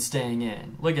point in staying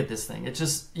in. Look at this thing. It's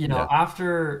just, Yeah.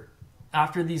 after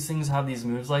these things have these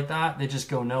moves like that, they just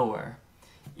go nowhere.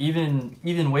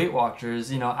 Even Weight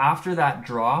Watchers, after that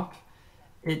drop,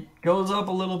 it goes up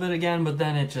a little bit again, but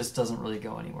then it just doesn't really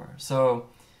go anywhere. So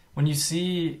when you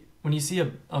see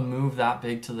a move that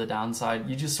big to the downside,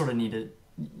 you just sort of need to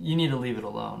leave it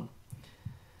alone.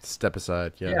 Step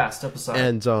aside. Yeah. Yeah, step aside.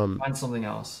 And Find something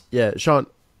else. yeah, Sean,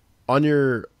 on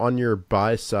your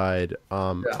buy side,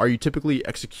 Yeah. are you typically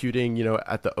executing,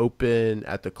 at the open,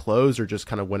 at the close, or just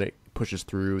kind of when it pushes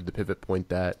through the pivot point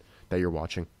that you're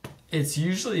watching? It's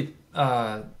usually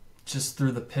just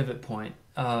through the pivot point.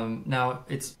 Now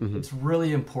it's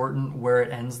really important where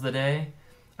it ends the day.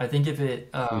 I think if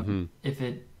it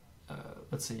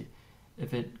let's see,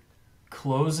 if it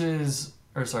closes,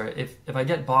 or sorry, if I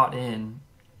get bought in,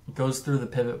 goes through the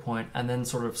pivot point and then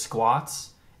sort of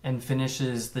squats and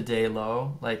finishes the day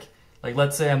low, like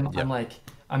let's say I'm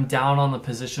down on the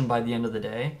position by the end of the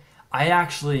day, I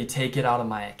actually take it out of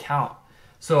my account.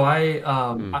 So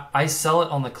I sell it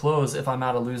on the close if I'm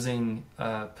at a losing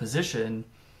position,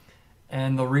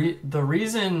 and the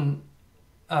reason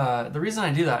I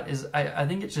do that is I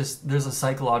think it's just there's a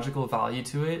psychological value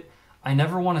to it. I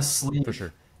never want to sleep For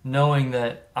sure. knowing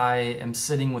that I am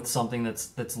sitting with something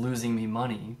that's losing me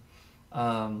money.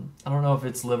 I don't know if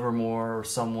it's Livermore or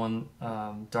someone,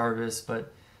 Darvis,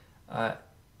 but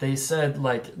they said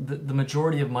like the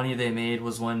majority of money they made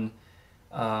was when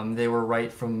they were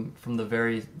right from the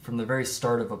very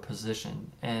start of a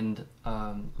position, and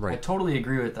I Right. totally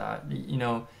agree with that.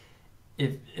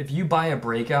 If you buy a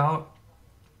breakout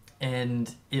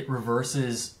and it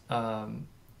reverses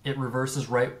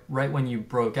right when you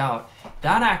broke out,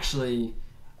 that actually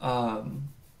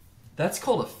that's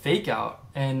called a fake out.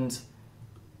 And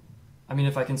I mean,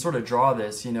 if I can sort of draw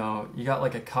this, you got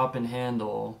like a cup and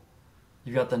handle,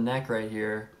 you got the neck right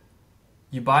here,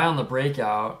 you buy on the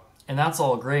breakout, and that's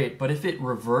all great. But if it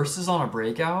reverses on a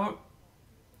breakout,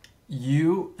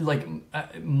 you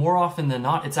more often than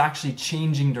not, it's actually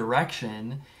changing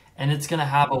direction, and it's going to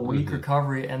have a weak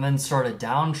recovery and then start a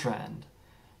downtrend.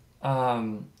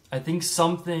 I think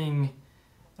something,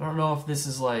 I don't know if this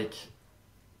is like,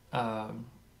 yeah,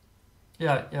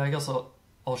 I guess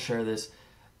I'll share this.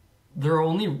 There are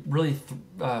only really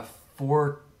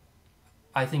four,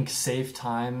 I think, safe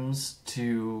times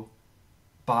to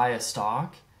buy a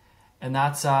stock, and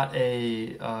that's at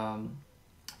a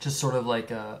just sort of like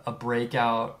a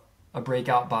breakout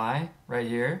buy right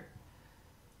here,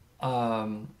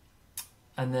 and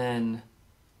then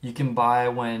you can buy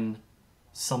when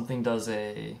something does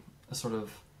a sort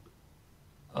of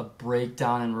a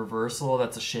breakdown and reversal.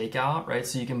 That's a shakeout, right?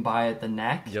 So you can buy at the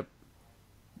neck. Yep.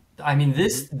 I mean,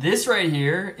 this right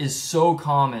here is so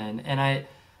common, and I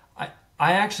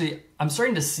actually, I'm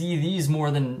starting to see these more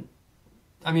than,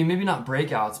 I mean, maybe not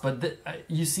breakouts, but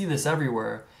you see this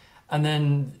everywhere. And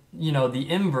then, the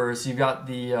inverse, you've got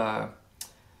the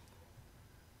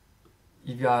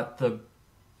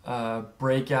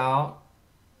breakout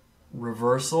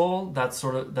reversal. That's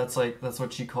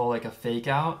what you call like a fake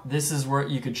out. This is where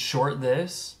you could short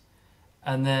this,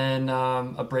 and then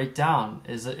a breakdown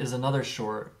is another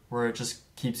short where it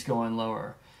just keeps going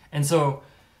lower. And so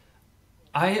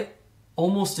I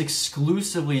almost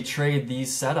exclusively trade these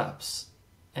setups,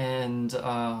 and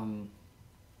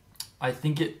I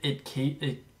think it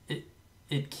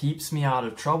keeps me out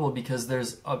of trouble because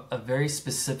there's a very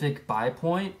specific buy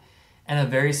point and a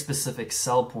very specific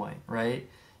sell point, right?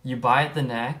 You buy at the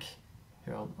neck.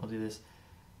 Here, I'll do this.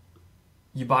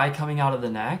 You buy coming out of the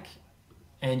neck,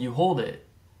 and you hold it.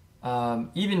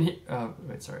 Even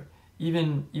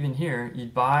here,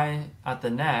 you'd buy at the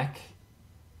neck.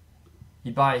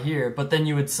 You buy here, but then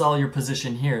you would sell your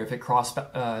position here if it crossed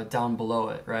down below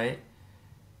it, right?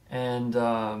 And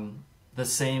the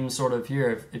same sort of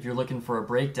here, if you're looking for a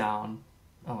breakdown.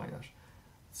 Oh my gosh.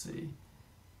 let's see,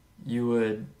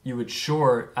 you would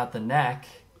short at the neck,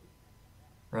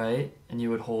 right? And you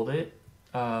would hold it.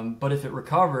 But if it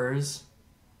recovers,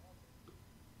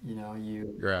 you know,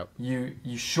 You're out.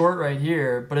 you short right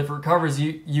here, but if it recovers,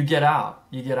 you get out.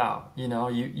 You get out. You know,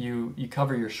 you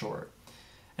cover your short.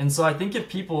 And so I think if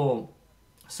people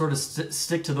sort of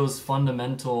stick to those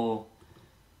fundamental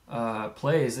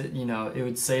plays, you know, it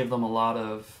would save them a lot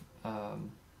of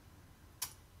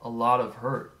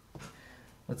hurt.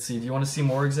 Let's see. Do you want to see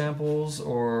more examples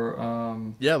or?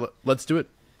 Yeah, let's do it.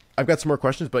 I've got some more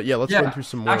questions, but yeah, let's run through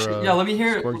some more. Actually, yeah, let me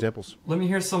hear some more examples. Let me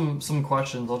hear some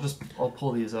questions. I'll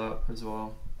pull these up as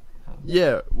well.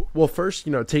 Yeah. Well, first,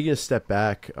 you know, taking a step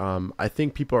back, I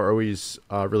think people are always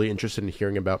really interested in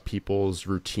hearing about people's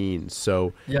routines.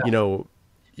 So, you know,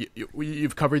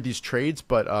 you've covered these trades,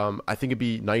 but I think it'd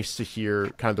be nice to hear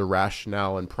kind of the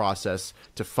rationale and process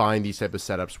to find these type of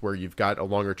setups where you've got a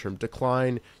longer term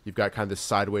decline, you've got kind of this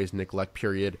sideways neglect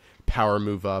period, power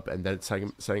move up, and then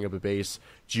setting up a base.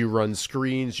 Do you run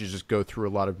screens? Do you just go through a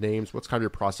lot of names? What's kind of your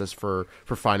process for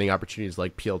finding opportunities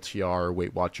like PLTR or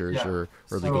Weight Watchers or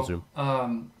LegalZoom?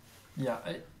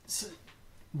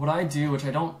 What I do, which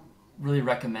I don't really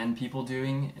recommend people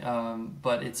doing,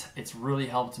 but it's really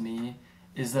helped me,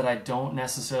 is that I don't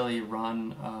necessarily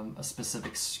run a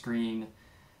specific screen,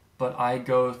 but I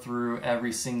go through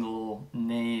every single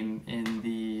name in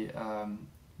the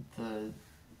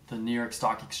New York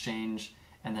Stock Exchange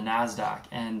and the NASDAQ.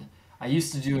 And I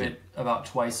used to do it about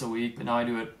twice a week, but now I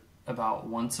do it about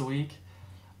once a week.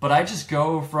 But I just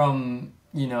go from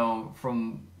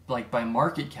like by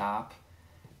market cap,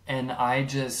 and I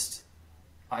just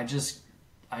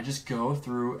go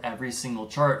through every single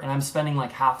chart, and I'm spending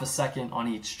like half a second on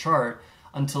each chart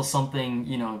until something,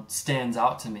 you know, stands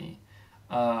out to me.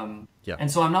 And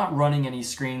so I'm not running any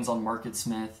screens on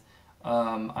MarketSmith.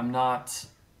 I'm not,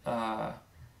 I'm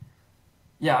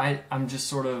just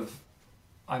sort of,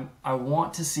 I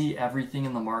want to see everything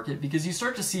in the market, because you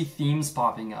start to see themes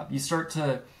popping up. You start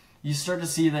to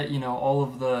see that, you know, all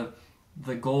of the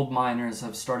gold miners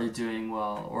have started doing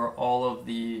well, or all of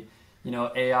the, you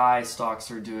know, AI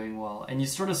stocks are doing well, and you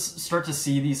sort of start to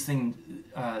see these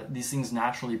things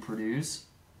naturally produce.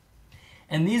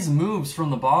 And these moves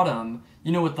from the bottom,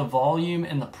 you know, with the volume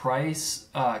and the price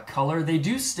color, they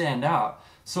do stand out.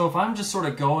 So if I'm just sort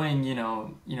of going, you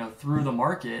know, through the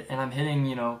market, and I'm hitting,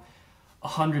 you know,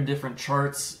 100 different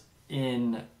charts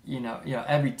in, you know,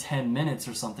 every 10 minutes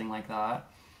or something like that,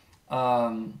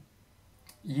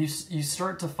 you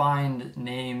start to find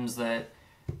names that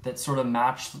sort of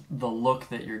match the look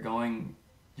that you're going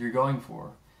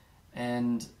for.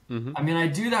 And I mean, I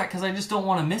do that because I just don't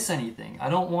want to miss anything. I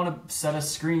don't want to set a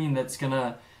screen that's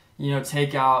gonna, you know,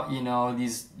 take out, you know,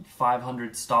 these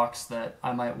 500 stocks that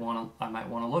I might want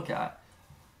to look at.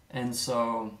 And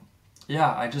so,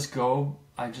 yeah, I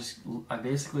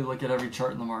basically look at every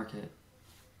chart in the market.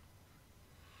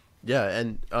 Yeah,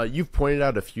 and you've pointed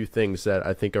out a few things that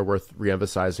I think are worth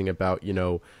reemphasizing about, you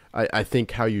know, I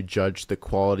think how you judge the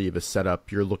quality of a setup.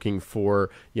 You're looking for,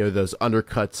 you know, those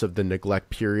undercuts of the neglect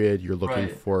period. You're looking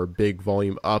for big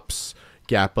volume ups,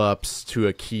 gap ups to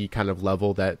a key kind of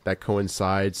level that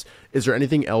coincides. Is there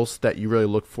anything else that you really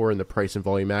look for in the price and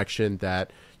volume action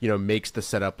that, you know, makes the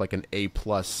setup like an A+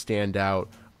 standout?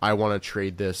 I want to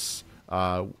trade this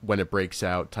when it breaks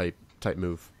out type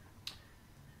move.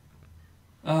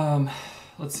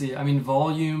 Let's see. I mean,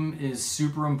 volume is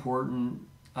super important.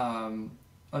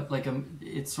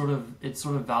 It sort of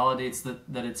validates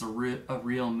that it's a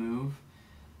real move.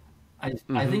 I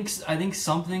think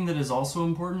something that is also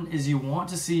important is you want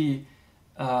to see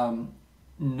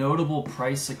notable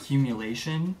price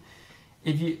accumulation.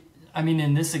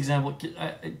 In this example,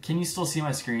 can you still see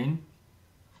my screen?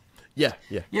 Yeah.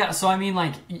 So I mean,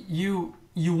 like you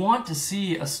want to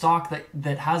see a stock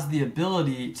that has the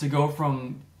ability to go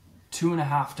from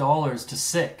 $2.50 to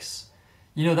 $6.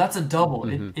 You know, that's a double.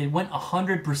 It went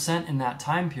 100% in that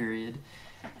time period.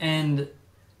 And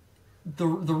the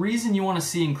reason you want to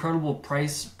see incredible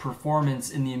price performance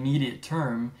in the immediate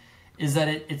term is that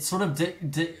it sort of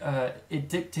it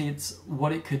dictates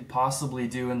what it could possibly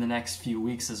do in the next few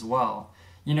weeks as well.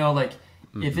 You know, like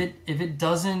if it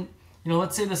doesn't, you know,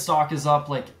 let's say the stock is up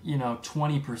like, you know,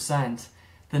 20%,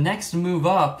 the next move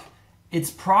up, it's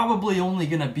probably only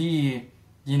going to be,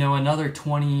 you know, another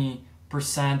 20%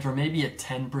 or maybe a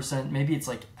 10%, maybe it's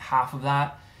like half of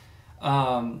that.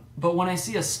 But when I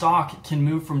see a stock can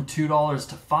move from $2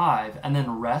 to $5 and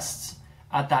then rests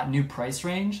at that new price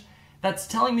range, that's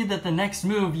telling me that the next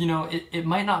move, you know, it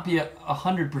might not be a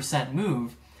 100%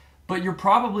 move, but you're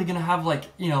probably going to have like,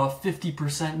 you know, a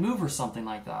 50% move or something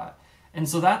like that. And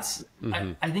so that's,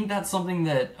 I think that's something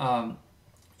that,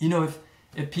 you know,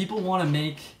 if people want to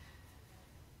make,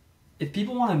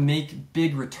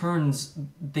 big returns,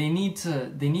 they need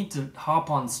to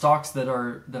hop on stocks that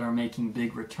are making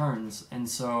big returns. And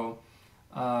so,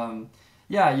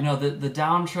 yeah, you know, the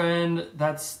downtrend,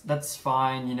 that's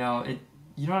fine. You know,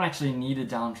 you don't actually need a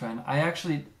downtrend.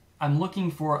 I'm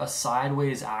looking for a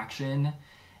sideways action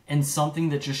and something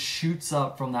that just shoots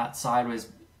up from that sideways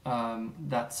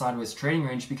trading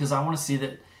range, because I want to see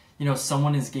that, you know,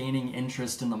 someone is gaining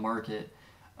interest in the market,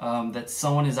 that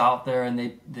someone is out there and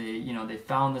they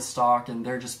found this stock and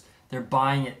they're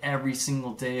buying it every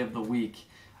single day of the week,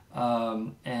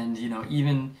 and you know,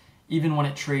 even when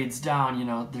it trades down, you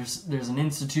know, there's an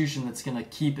institution that's going to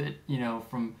keep it, you know,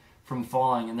 from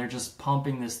falling, and they're just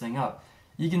pumping this thing up.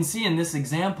 You can see in this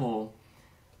example,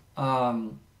 I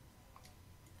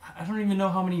don't even know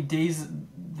how many days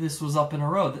this was up in a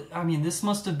row. I mean, this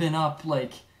must have been up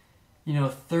like, you know,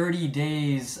 30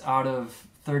 days out of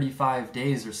 35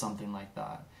 days or something like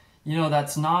that. You know,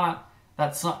 that's not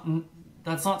some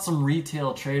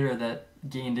retail trader that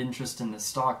gained interest in this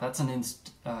stock. That's an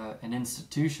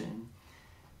institution.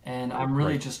 And I'm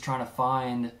really just trying to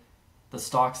find the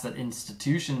stocks that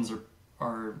institutions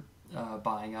are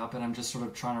buying up, and I'm just sort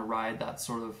of trying to ride that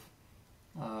sort of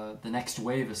the next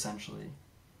wave, essentially.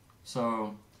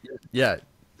 So yeah,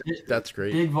 that's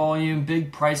great. Big volume,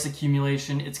 big price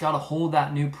accumulation. It's got to hold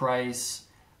that new price.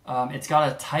 It's got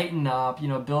to tighten up, you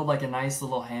know, build like a nice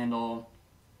little handle.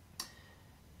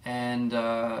 And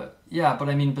yeah, but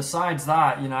I mean, besides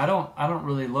that, you know, I don't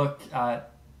really look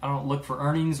for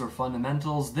earnings or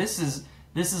fundamentals. This is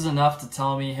enough to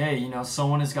tell me, hey, you know,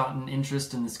 someone has gotten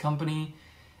interest in this company,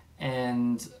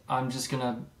 and I'm just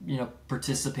gonna, you know,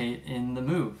 participate in the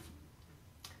move.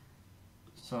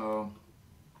 So,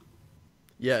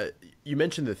 yeah, you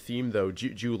mentioned the theme though.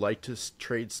 Do you like to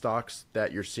trade stocks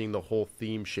that you're seeing the whole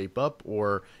theme shape up,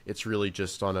 or it's really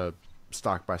just on a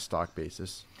stock by stock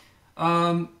basis?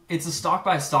 It's a stock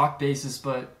by stock basis,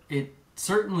 but it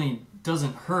certainly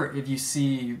doesn't hurt if you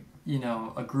see, you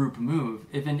know, a group move.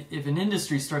 If an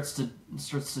industry starts to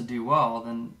do well,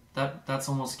 then that's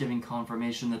almost giving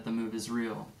confirmation that the move is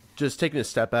real. Just taking a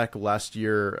step back, last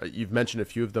year, you've mentioned a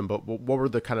few of them, but what were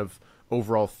the kind of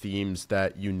overall themes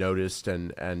that you noticed,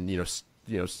 and you know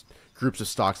groups of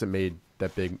stocks that made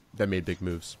big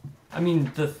moves? I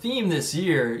mean, the theme this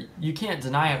year, you can't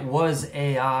deny it, was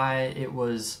AI. It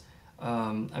was,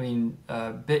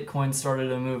 Bitcoin started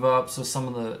to move up, so some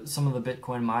of the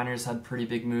Bitcoin miners had pretty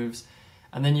big moves,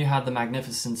 and then you had the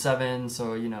Magnificent Seven.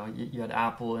 So you know, you had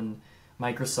Apple and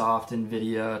Microsoft,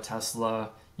 Nvidia,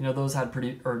 Tesla. You know, those had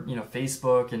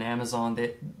Facebook and Amazon.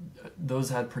 Those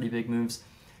had pretty big moves.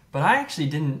 But I actually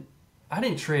didn't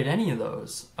trade any of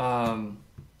those,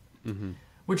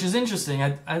 which is interesting.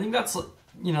 I think that's,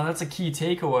 you know, that's a key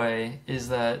takeaway, is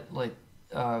that, like,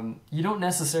 you don't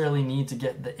necessarily need to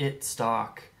get the IT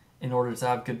stock in order to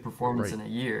have good performance in a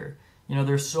year. You know,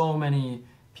 there's so many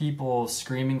people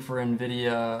screaming for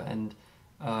Nvidia and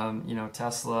you know,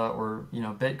 Tesla or, you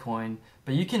know, Bitcoin,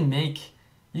 but you can make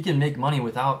money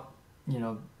without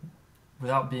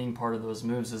being part of those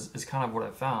moves, is kind of what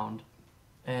I found.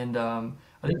 And I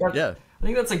think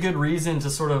that's a good reason to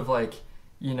sort of, like,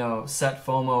 you know, set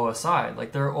FOMO aside.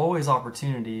 Like, there are always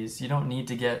opportunities. You don't need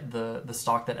to get the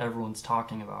stock that everyone's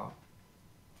talking about.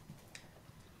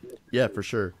 Yeah, for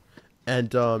sure.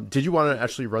 And did you want to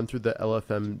actually run through the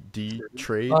LFMD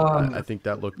trade? I think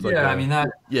that looked like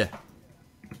that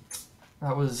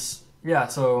was, yeah.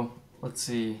 So let's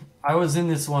see. I was in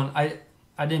this one. I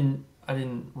didn't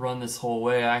run this whole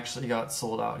way. I actually got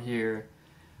sold out here.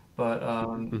 But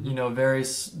you know, very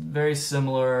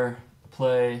similar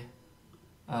play,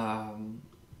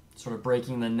 sort of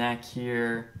breaking the neck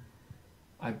here.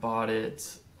 I bought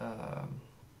it.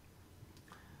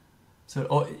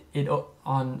 So it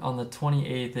on the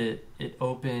 28th it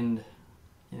opened,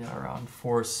 you know, around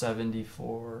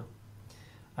 474.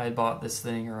 I bought this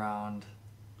thing around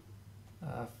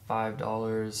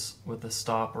 $5 with a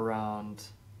stop around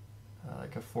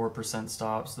like a 4%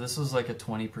 stop. So this was like a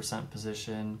 20%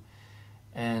 position.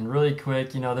 And really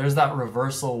quick, you know, there's that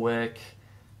reversal wick.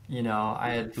 You know, I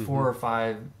had 4 or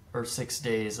 5 or 6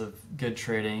 days of good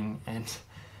trading, and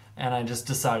I just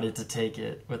decided to take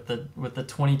it with the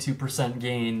 22%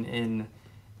 gain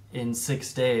in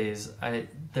 6 days.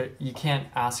 You can't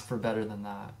ask for better than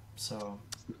that. So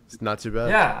it's not too bad.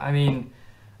 Yeah, I mean,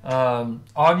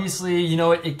 obviously, you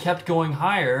know, it kept going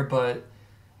higher, but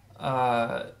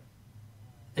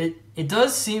it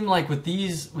does seem like with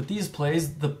these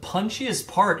plays, the punchiest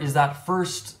part is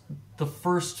the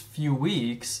first few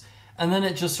weeks, and then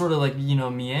it just sort of like,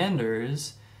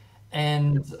 meanders.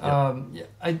 And yeah,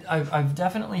 I've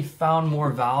definitely found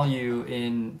more value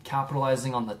in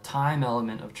capitalizing on the time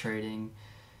element of trading.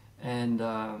 And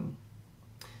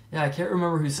yeah, I can't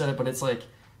remember who said it, but it's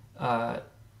uh,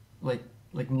 like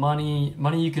money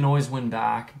you can always win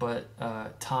back, but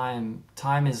time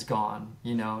is gone.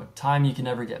 Time you can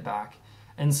never get back.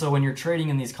 And so when you're trading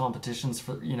in these competitions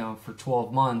for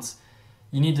 12 months,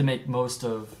 you need to make most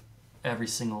of every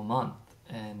single month.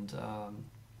 And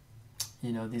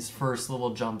these first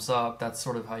little jumps up, that's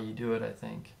sort of how you do it, I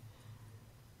think.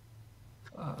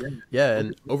 Yeah,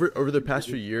 and over the past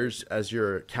few years, as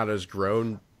your account has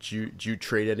grown, do you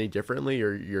trade any differently,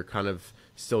 or you're kind of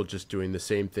still just doing the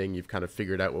same thing? You've kind of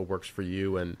figured out what works for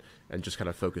you, and just kind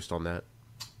of focused on that.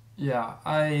 Yeah,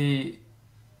 I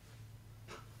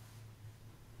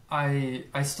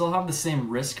still have the same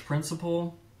risk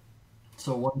principle.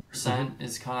 So 1%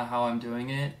 is kind of how I'm doing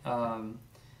it.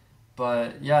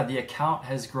 But yeah, the account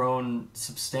has grown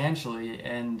substantially,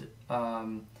 and I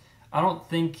don't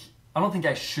think I don't think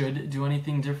I should do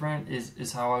anything different.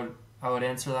 Is how I would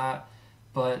answer that.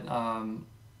 But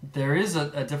there is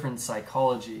a different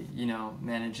psychology,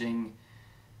 managing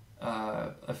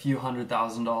a few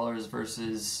 $100,000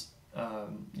 versus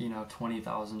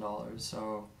 $20,000.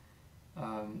 So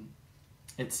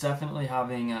it's definitely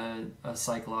having a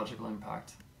psychological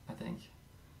impact, I think.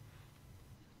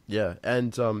 Yeah,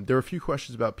 and there were a few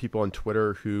questions about people on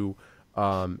Twitter who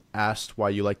asked why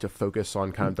you like to focus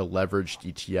on kind of the leveraged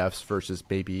ETFs versus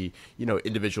maybe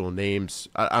individual names.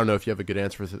 I don't know if you have a good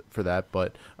answer for that,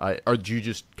 but do you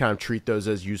just kind of treat those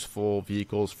as useful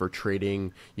vehicles for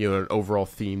trading? An overall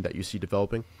theme that you see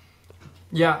developing.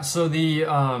 Yeah. So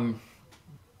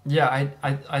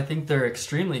I think they're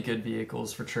extremely good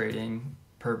vehicles for trading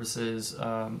purposes,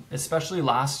 especially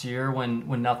last year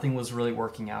when nothing was really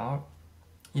working out.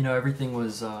 Everything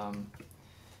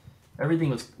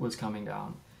was coming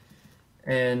down,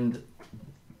 and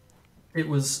it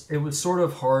was sort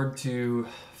of hard to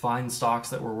find stocks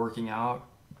that were working out,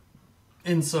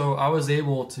 and so I was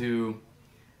able to,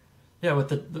 yeah, with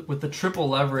the triple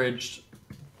leveraged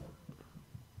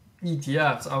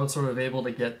ETFs, I was sort of able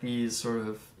to get these sort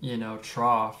of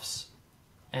troughs,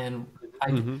 and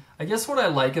I guess what I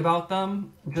like about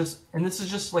them, and this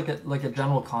is just like a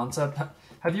general concept.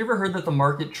 Have you ever heard that the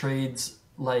market trades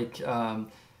like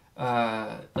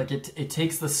it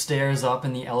takes the stairs up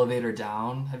and the elevator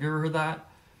down? Have you ever heard that?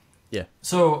 Yeah.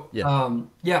 So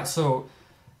Yeah. so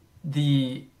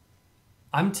the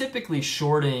I'm typically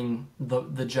shorting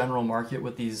the general market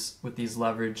with these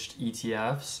leveraged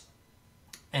ETFs,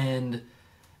 and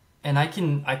I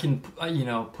can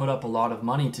put up a lot of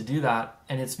money to do that,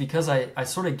 and it's because I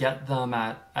sort of get them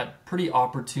at pretty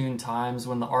opportune times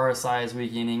when the RSI is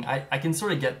weakening. I can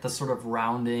sort of get the sort of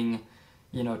rounding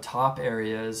top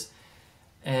areas,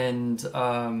 and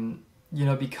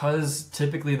because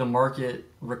typically the market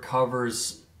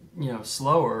recovers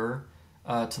slower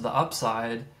to the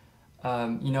upside.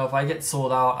 If I get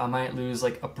sold out, I might lose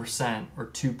like 1% or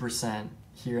 2%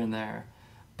 here and there.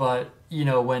 But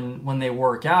when they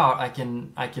work out, I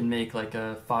can make like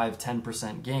a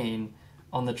 5-10% gain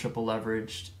on the triple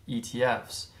leveraged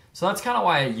ETFs. So that's kind of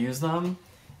why I use them.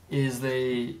 Is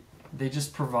they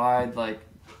just provide, like,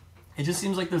 it just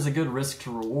seems like there's a good risk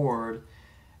to reward,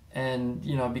 and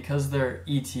because they're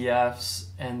ETFs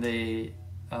and they're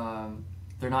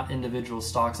not individual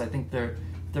stocks. I think they're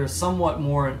somewhat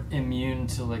more immune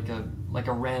to like a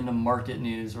random market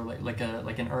news, or like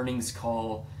an earnings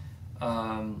call,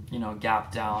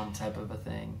 gap down type of a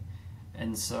thing,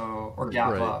 and so, or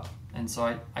gap Right. up, and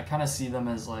so I kind of see them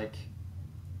as like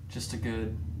just a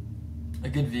good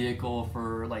vehicle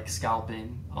for like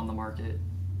scalping on the market.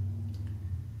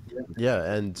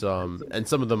 Yeah, and some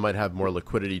of them might have more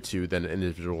liquidity too than an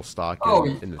individual stock Oh,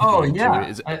 in oh Ethereum too. yeah.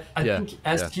 Is it? I Yeah, think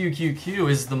yeah. SQQQ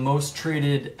is the most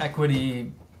traded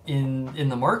equity in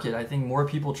the market. I think more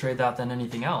people trade that than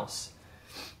anything else.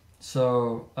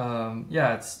 So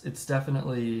yeah, it's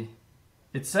definitely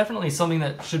something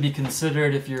that should be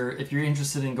considered if you're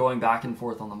interested in going back and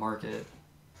forth on the market.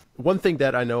 One thing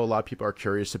that I know a lot of people are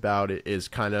curious about is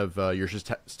kind of your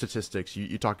statistics.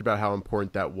 You talked about how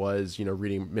important that was,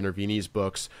 reading Minervini's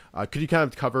books. Could you kind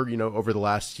of cover, over the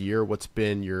last year, what's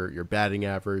been your batting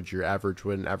average, your average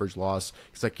win, average loss?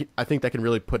 Because I think that can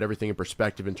really put everything in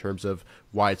perspective in terms of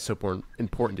why it's so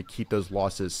important to keep those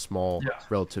losses small Yeah.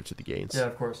 relative to the gains. Yeah,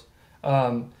 of course.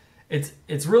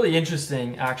 It's really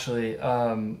interesting, actually.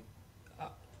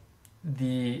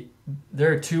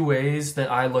 There are two ways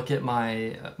that I look at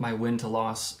my win to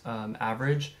loss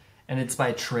average, and it's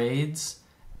by trades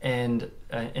and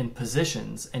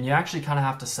positions, and you actually kind of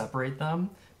have to separate them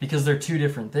because they're two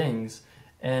different things.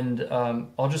 And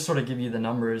I'll just sort of give you the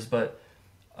numbers, but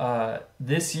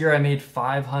this year I made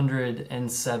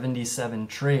 577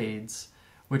 trades,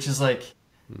 which is like,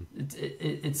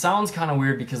 it sounds kind of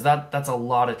weird because that's a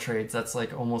lot of trades. That's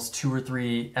like almost 2 or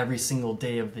 3 every single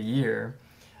day of the year.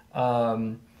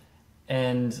 And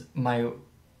my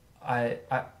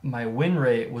win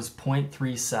rate was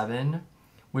 0.37,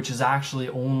 which is actually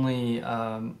only,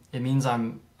 it means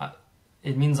I'm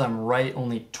right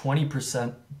only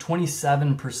 20%,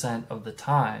 27% of the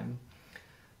time.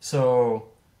 So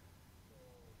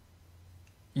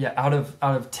yeah, out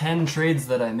of 10 trades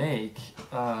that I make,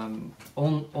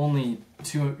 only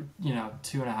 2.5,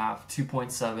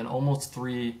 2.7, almost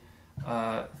 3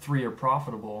 are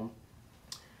profitable.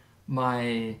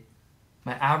 My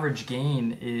average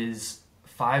gain is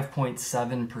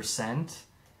 5.7%,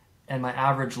 and my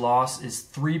average loss is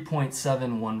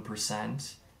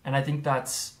 3.71%. And I think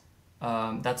that's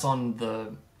on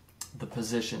the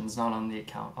positions, not on the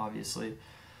account, obviously.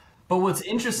 But what's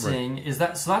interesting is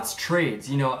that's trades.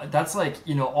 That's like,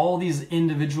 all these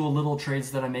individual little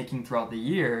trades that I'm making throughout the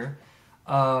year.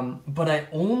 But I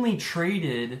only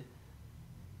traded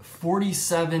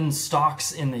 47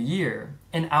 stocks in the year.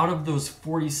 And out of those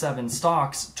 47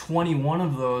 stocks, 21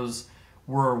 of those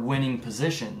were winning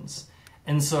positions.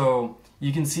 And so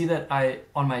you can see that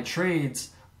on my trades,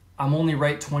 I'm only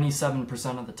right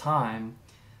 27% of the time.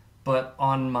 But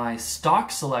on my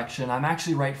stock selection, I'm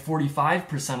actually right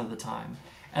 45% of the time.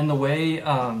 And the way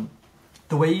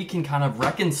you can kind of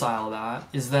reconcile that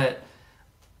is that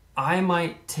I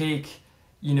might take,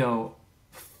 4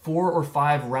 or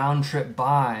 5 round trip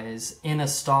buys in a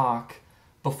stock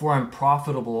before I'm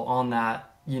profitable on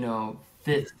that,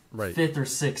 fifth or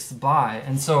sixth buy.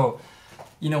 And so,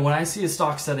 when I see a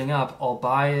stock setting up, I'll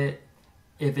buy it.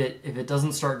 If it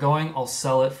doesn't start going, I'll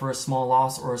sell it for a small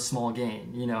loss or a small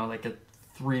gain, like a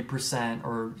 3%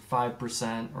 or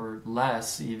 5% or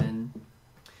less even.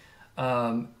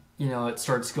 It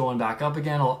starts going back up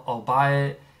again, I'll buy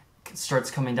it. It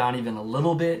starts coming down even a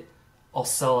little bit, I'll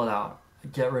sell it out,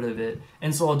 get rid of it.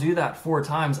 And so I'll do that 4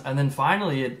 times, and then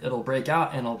finally it'll break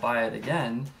out and I'll buy it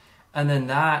again. And then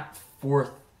that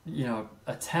 4th,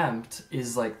 attempt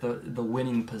is like the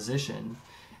winning position.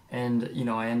 And,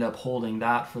 I end up holding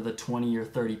that for the 20 or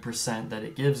 30% that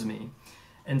it gives me.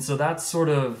 And so that's sort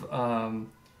of,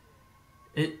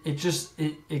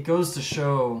 it goes to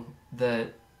show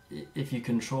that if you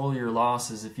control your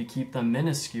losses, if you keep them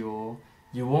minuscule,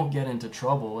 you won't get into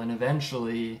trouble. And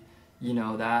eventually,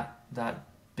 that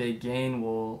big gain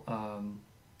will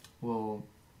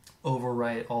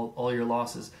overwrite all your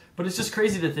losses. But it's just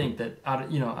crazy to think that out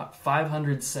of,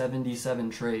 577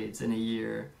 trades in a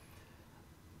year,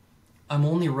 I'm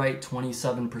only right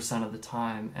 27% of the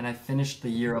time, and I finished the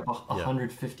year up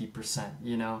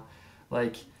 150%,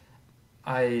 Like,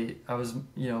 I was,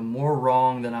 more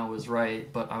wrong than I was right,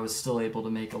 but I was still able to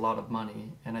make a lot of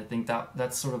money. And I think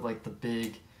that's sort of like the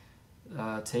big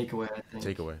takeaway, I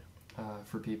think.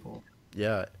 For people.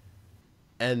 Yeah.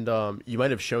 And you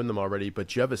might have shown them already, but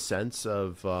do you have a sense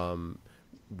of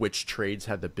which trades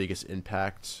had the biggest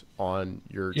impact on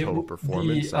your total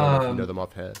performance? I don't know if you know them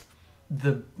offhand.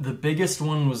 The biggest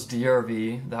one was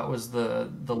DRV. That was the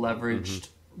leveraged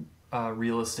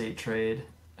real estate trade,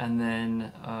 and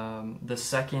then the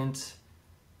second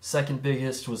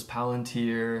biggest was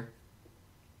Palantir.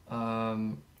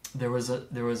 There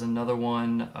was another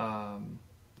one.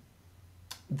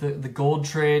 The gold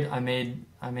trade I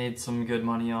made some good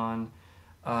money on.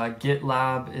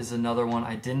 GitLab is another one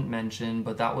I didn't mention,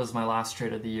 but that was my last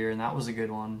trade of the year, and that was a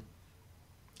good one.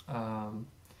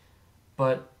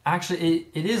 But actually,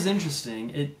 it is interesting.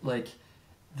 It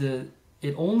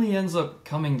only ends up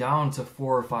coming down to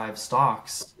 4 or 5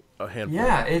 stocks. A handful.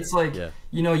 Yeah, it's like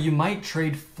you might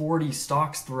trade 40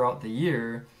 stocks throughout the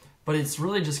year, but it's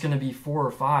really just going to be 4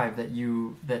 or 5 that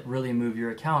really move your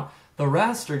account. The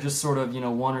rest are just sort of 1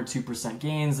 or 2%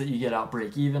 gains that you get out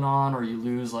break even on, or you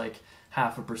lose like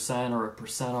 0.5% or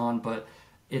 1% on. But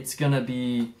it's gonna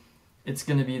be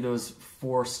those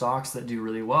 4 stocks that do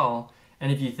really well.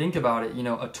 And if you think about it,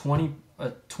 a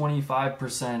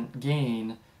 25%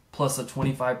 gain plus a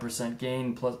 25%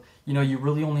 gain plus, you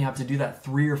really only have to do that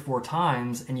 3 or 4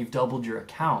 times and you've doubled your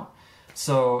account.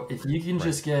 So if you can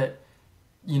just get,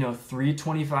 3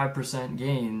 25%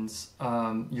 gains,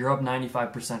 you're up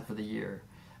 95% for the year.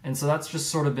 And so that's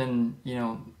just sort of been,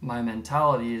 my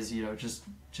mentality is,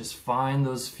 just find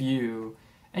those few,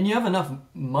 and you have enough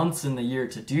months in the year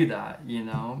to do that,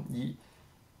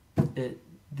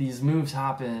 these moves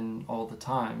happen all the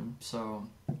time. So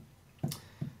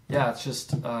yeah,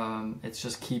 it's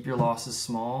just keep your losses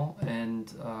small and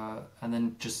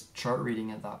then just chart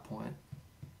reading at that point.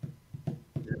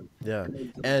 Yeah.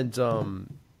 And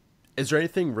is there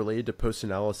anything related to post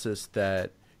analysis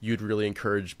that you'd really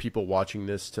encourage people watching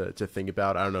this to think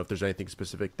about? I don't know if there's anything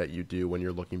specific that you do when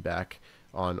you're looking back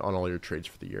on all your trades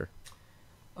for the year.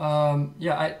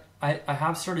 Yeah, I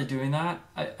have started doing that.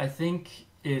 I think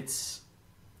it's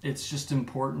just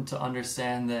important to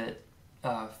understand that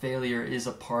failure is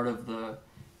a part of the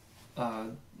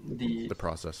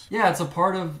process. Yeah, it's a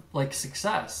part of like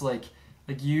success. Like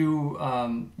you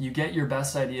get your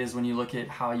best ideas when you look at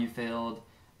how you failed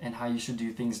and how you should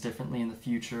do things differently in the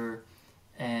future.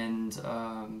 And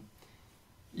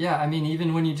yeah, I mean,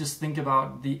 even when you just think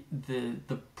about the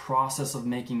process of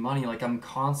making money, like I'm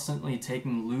constantly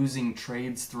taking losing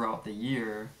trades throughout the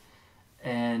year,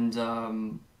 and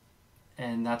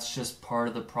that's just part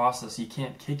of the process. You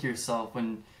can't kick yourself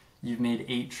when you've made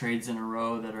 8 trades in a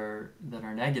row that are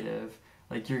negative.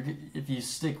 Like if you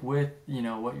stick with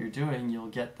what you're doing, you'll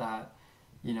get that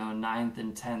 9th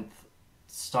and 10th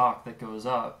stock that goes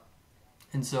up.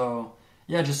 And so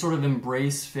yeah, just sort of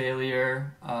embrace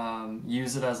failure,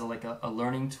 use it as a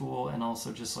learning tool, and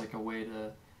also just like a way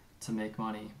to make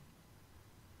money.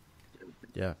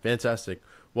 Yeah, fantastic.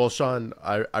 Well, Sean,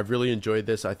 I've really enjoyed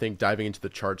this. I think diving into the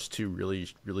charts too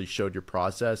really showed your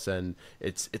process, and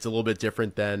it's a little bit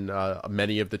different than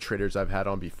many of the traders I've had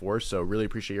on before. So really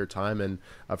appreciate your time and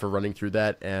for running through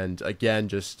that. And again,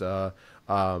 just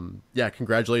yeah,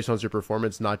 congratulations on your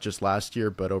performance, not just last year,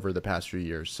 but over the past few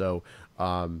years. So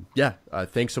yeah,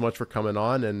 thanks so much for coming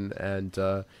on, and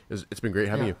it's been great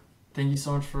having you. Thank you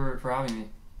so much for having me.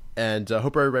 And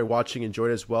hope everybody watching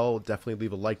enjoyed as well. Definitely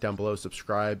leave a like down below,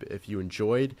 subscribe if you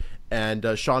enjoyed. And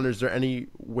Sean, is there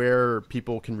anywhere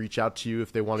people can reach out to you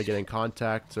if they want to get in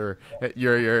contact, or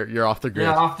you're off the grid?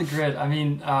 Yeah, off the grid. I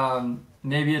mean,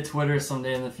 maybe a Twitter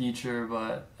someday in the future,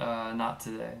 but not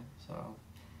today. So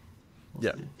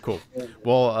yeah, cool.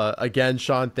 Well, again,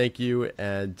 Sean, thank you,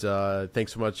 and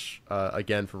thanks so much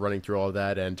again for running through all of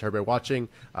that. And to everybody watching,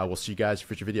 we'll see you guys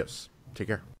for future videos. Take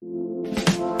care.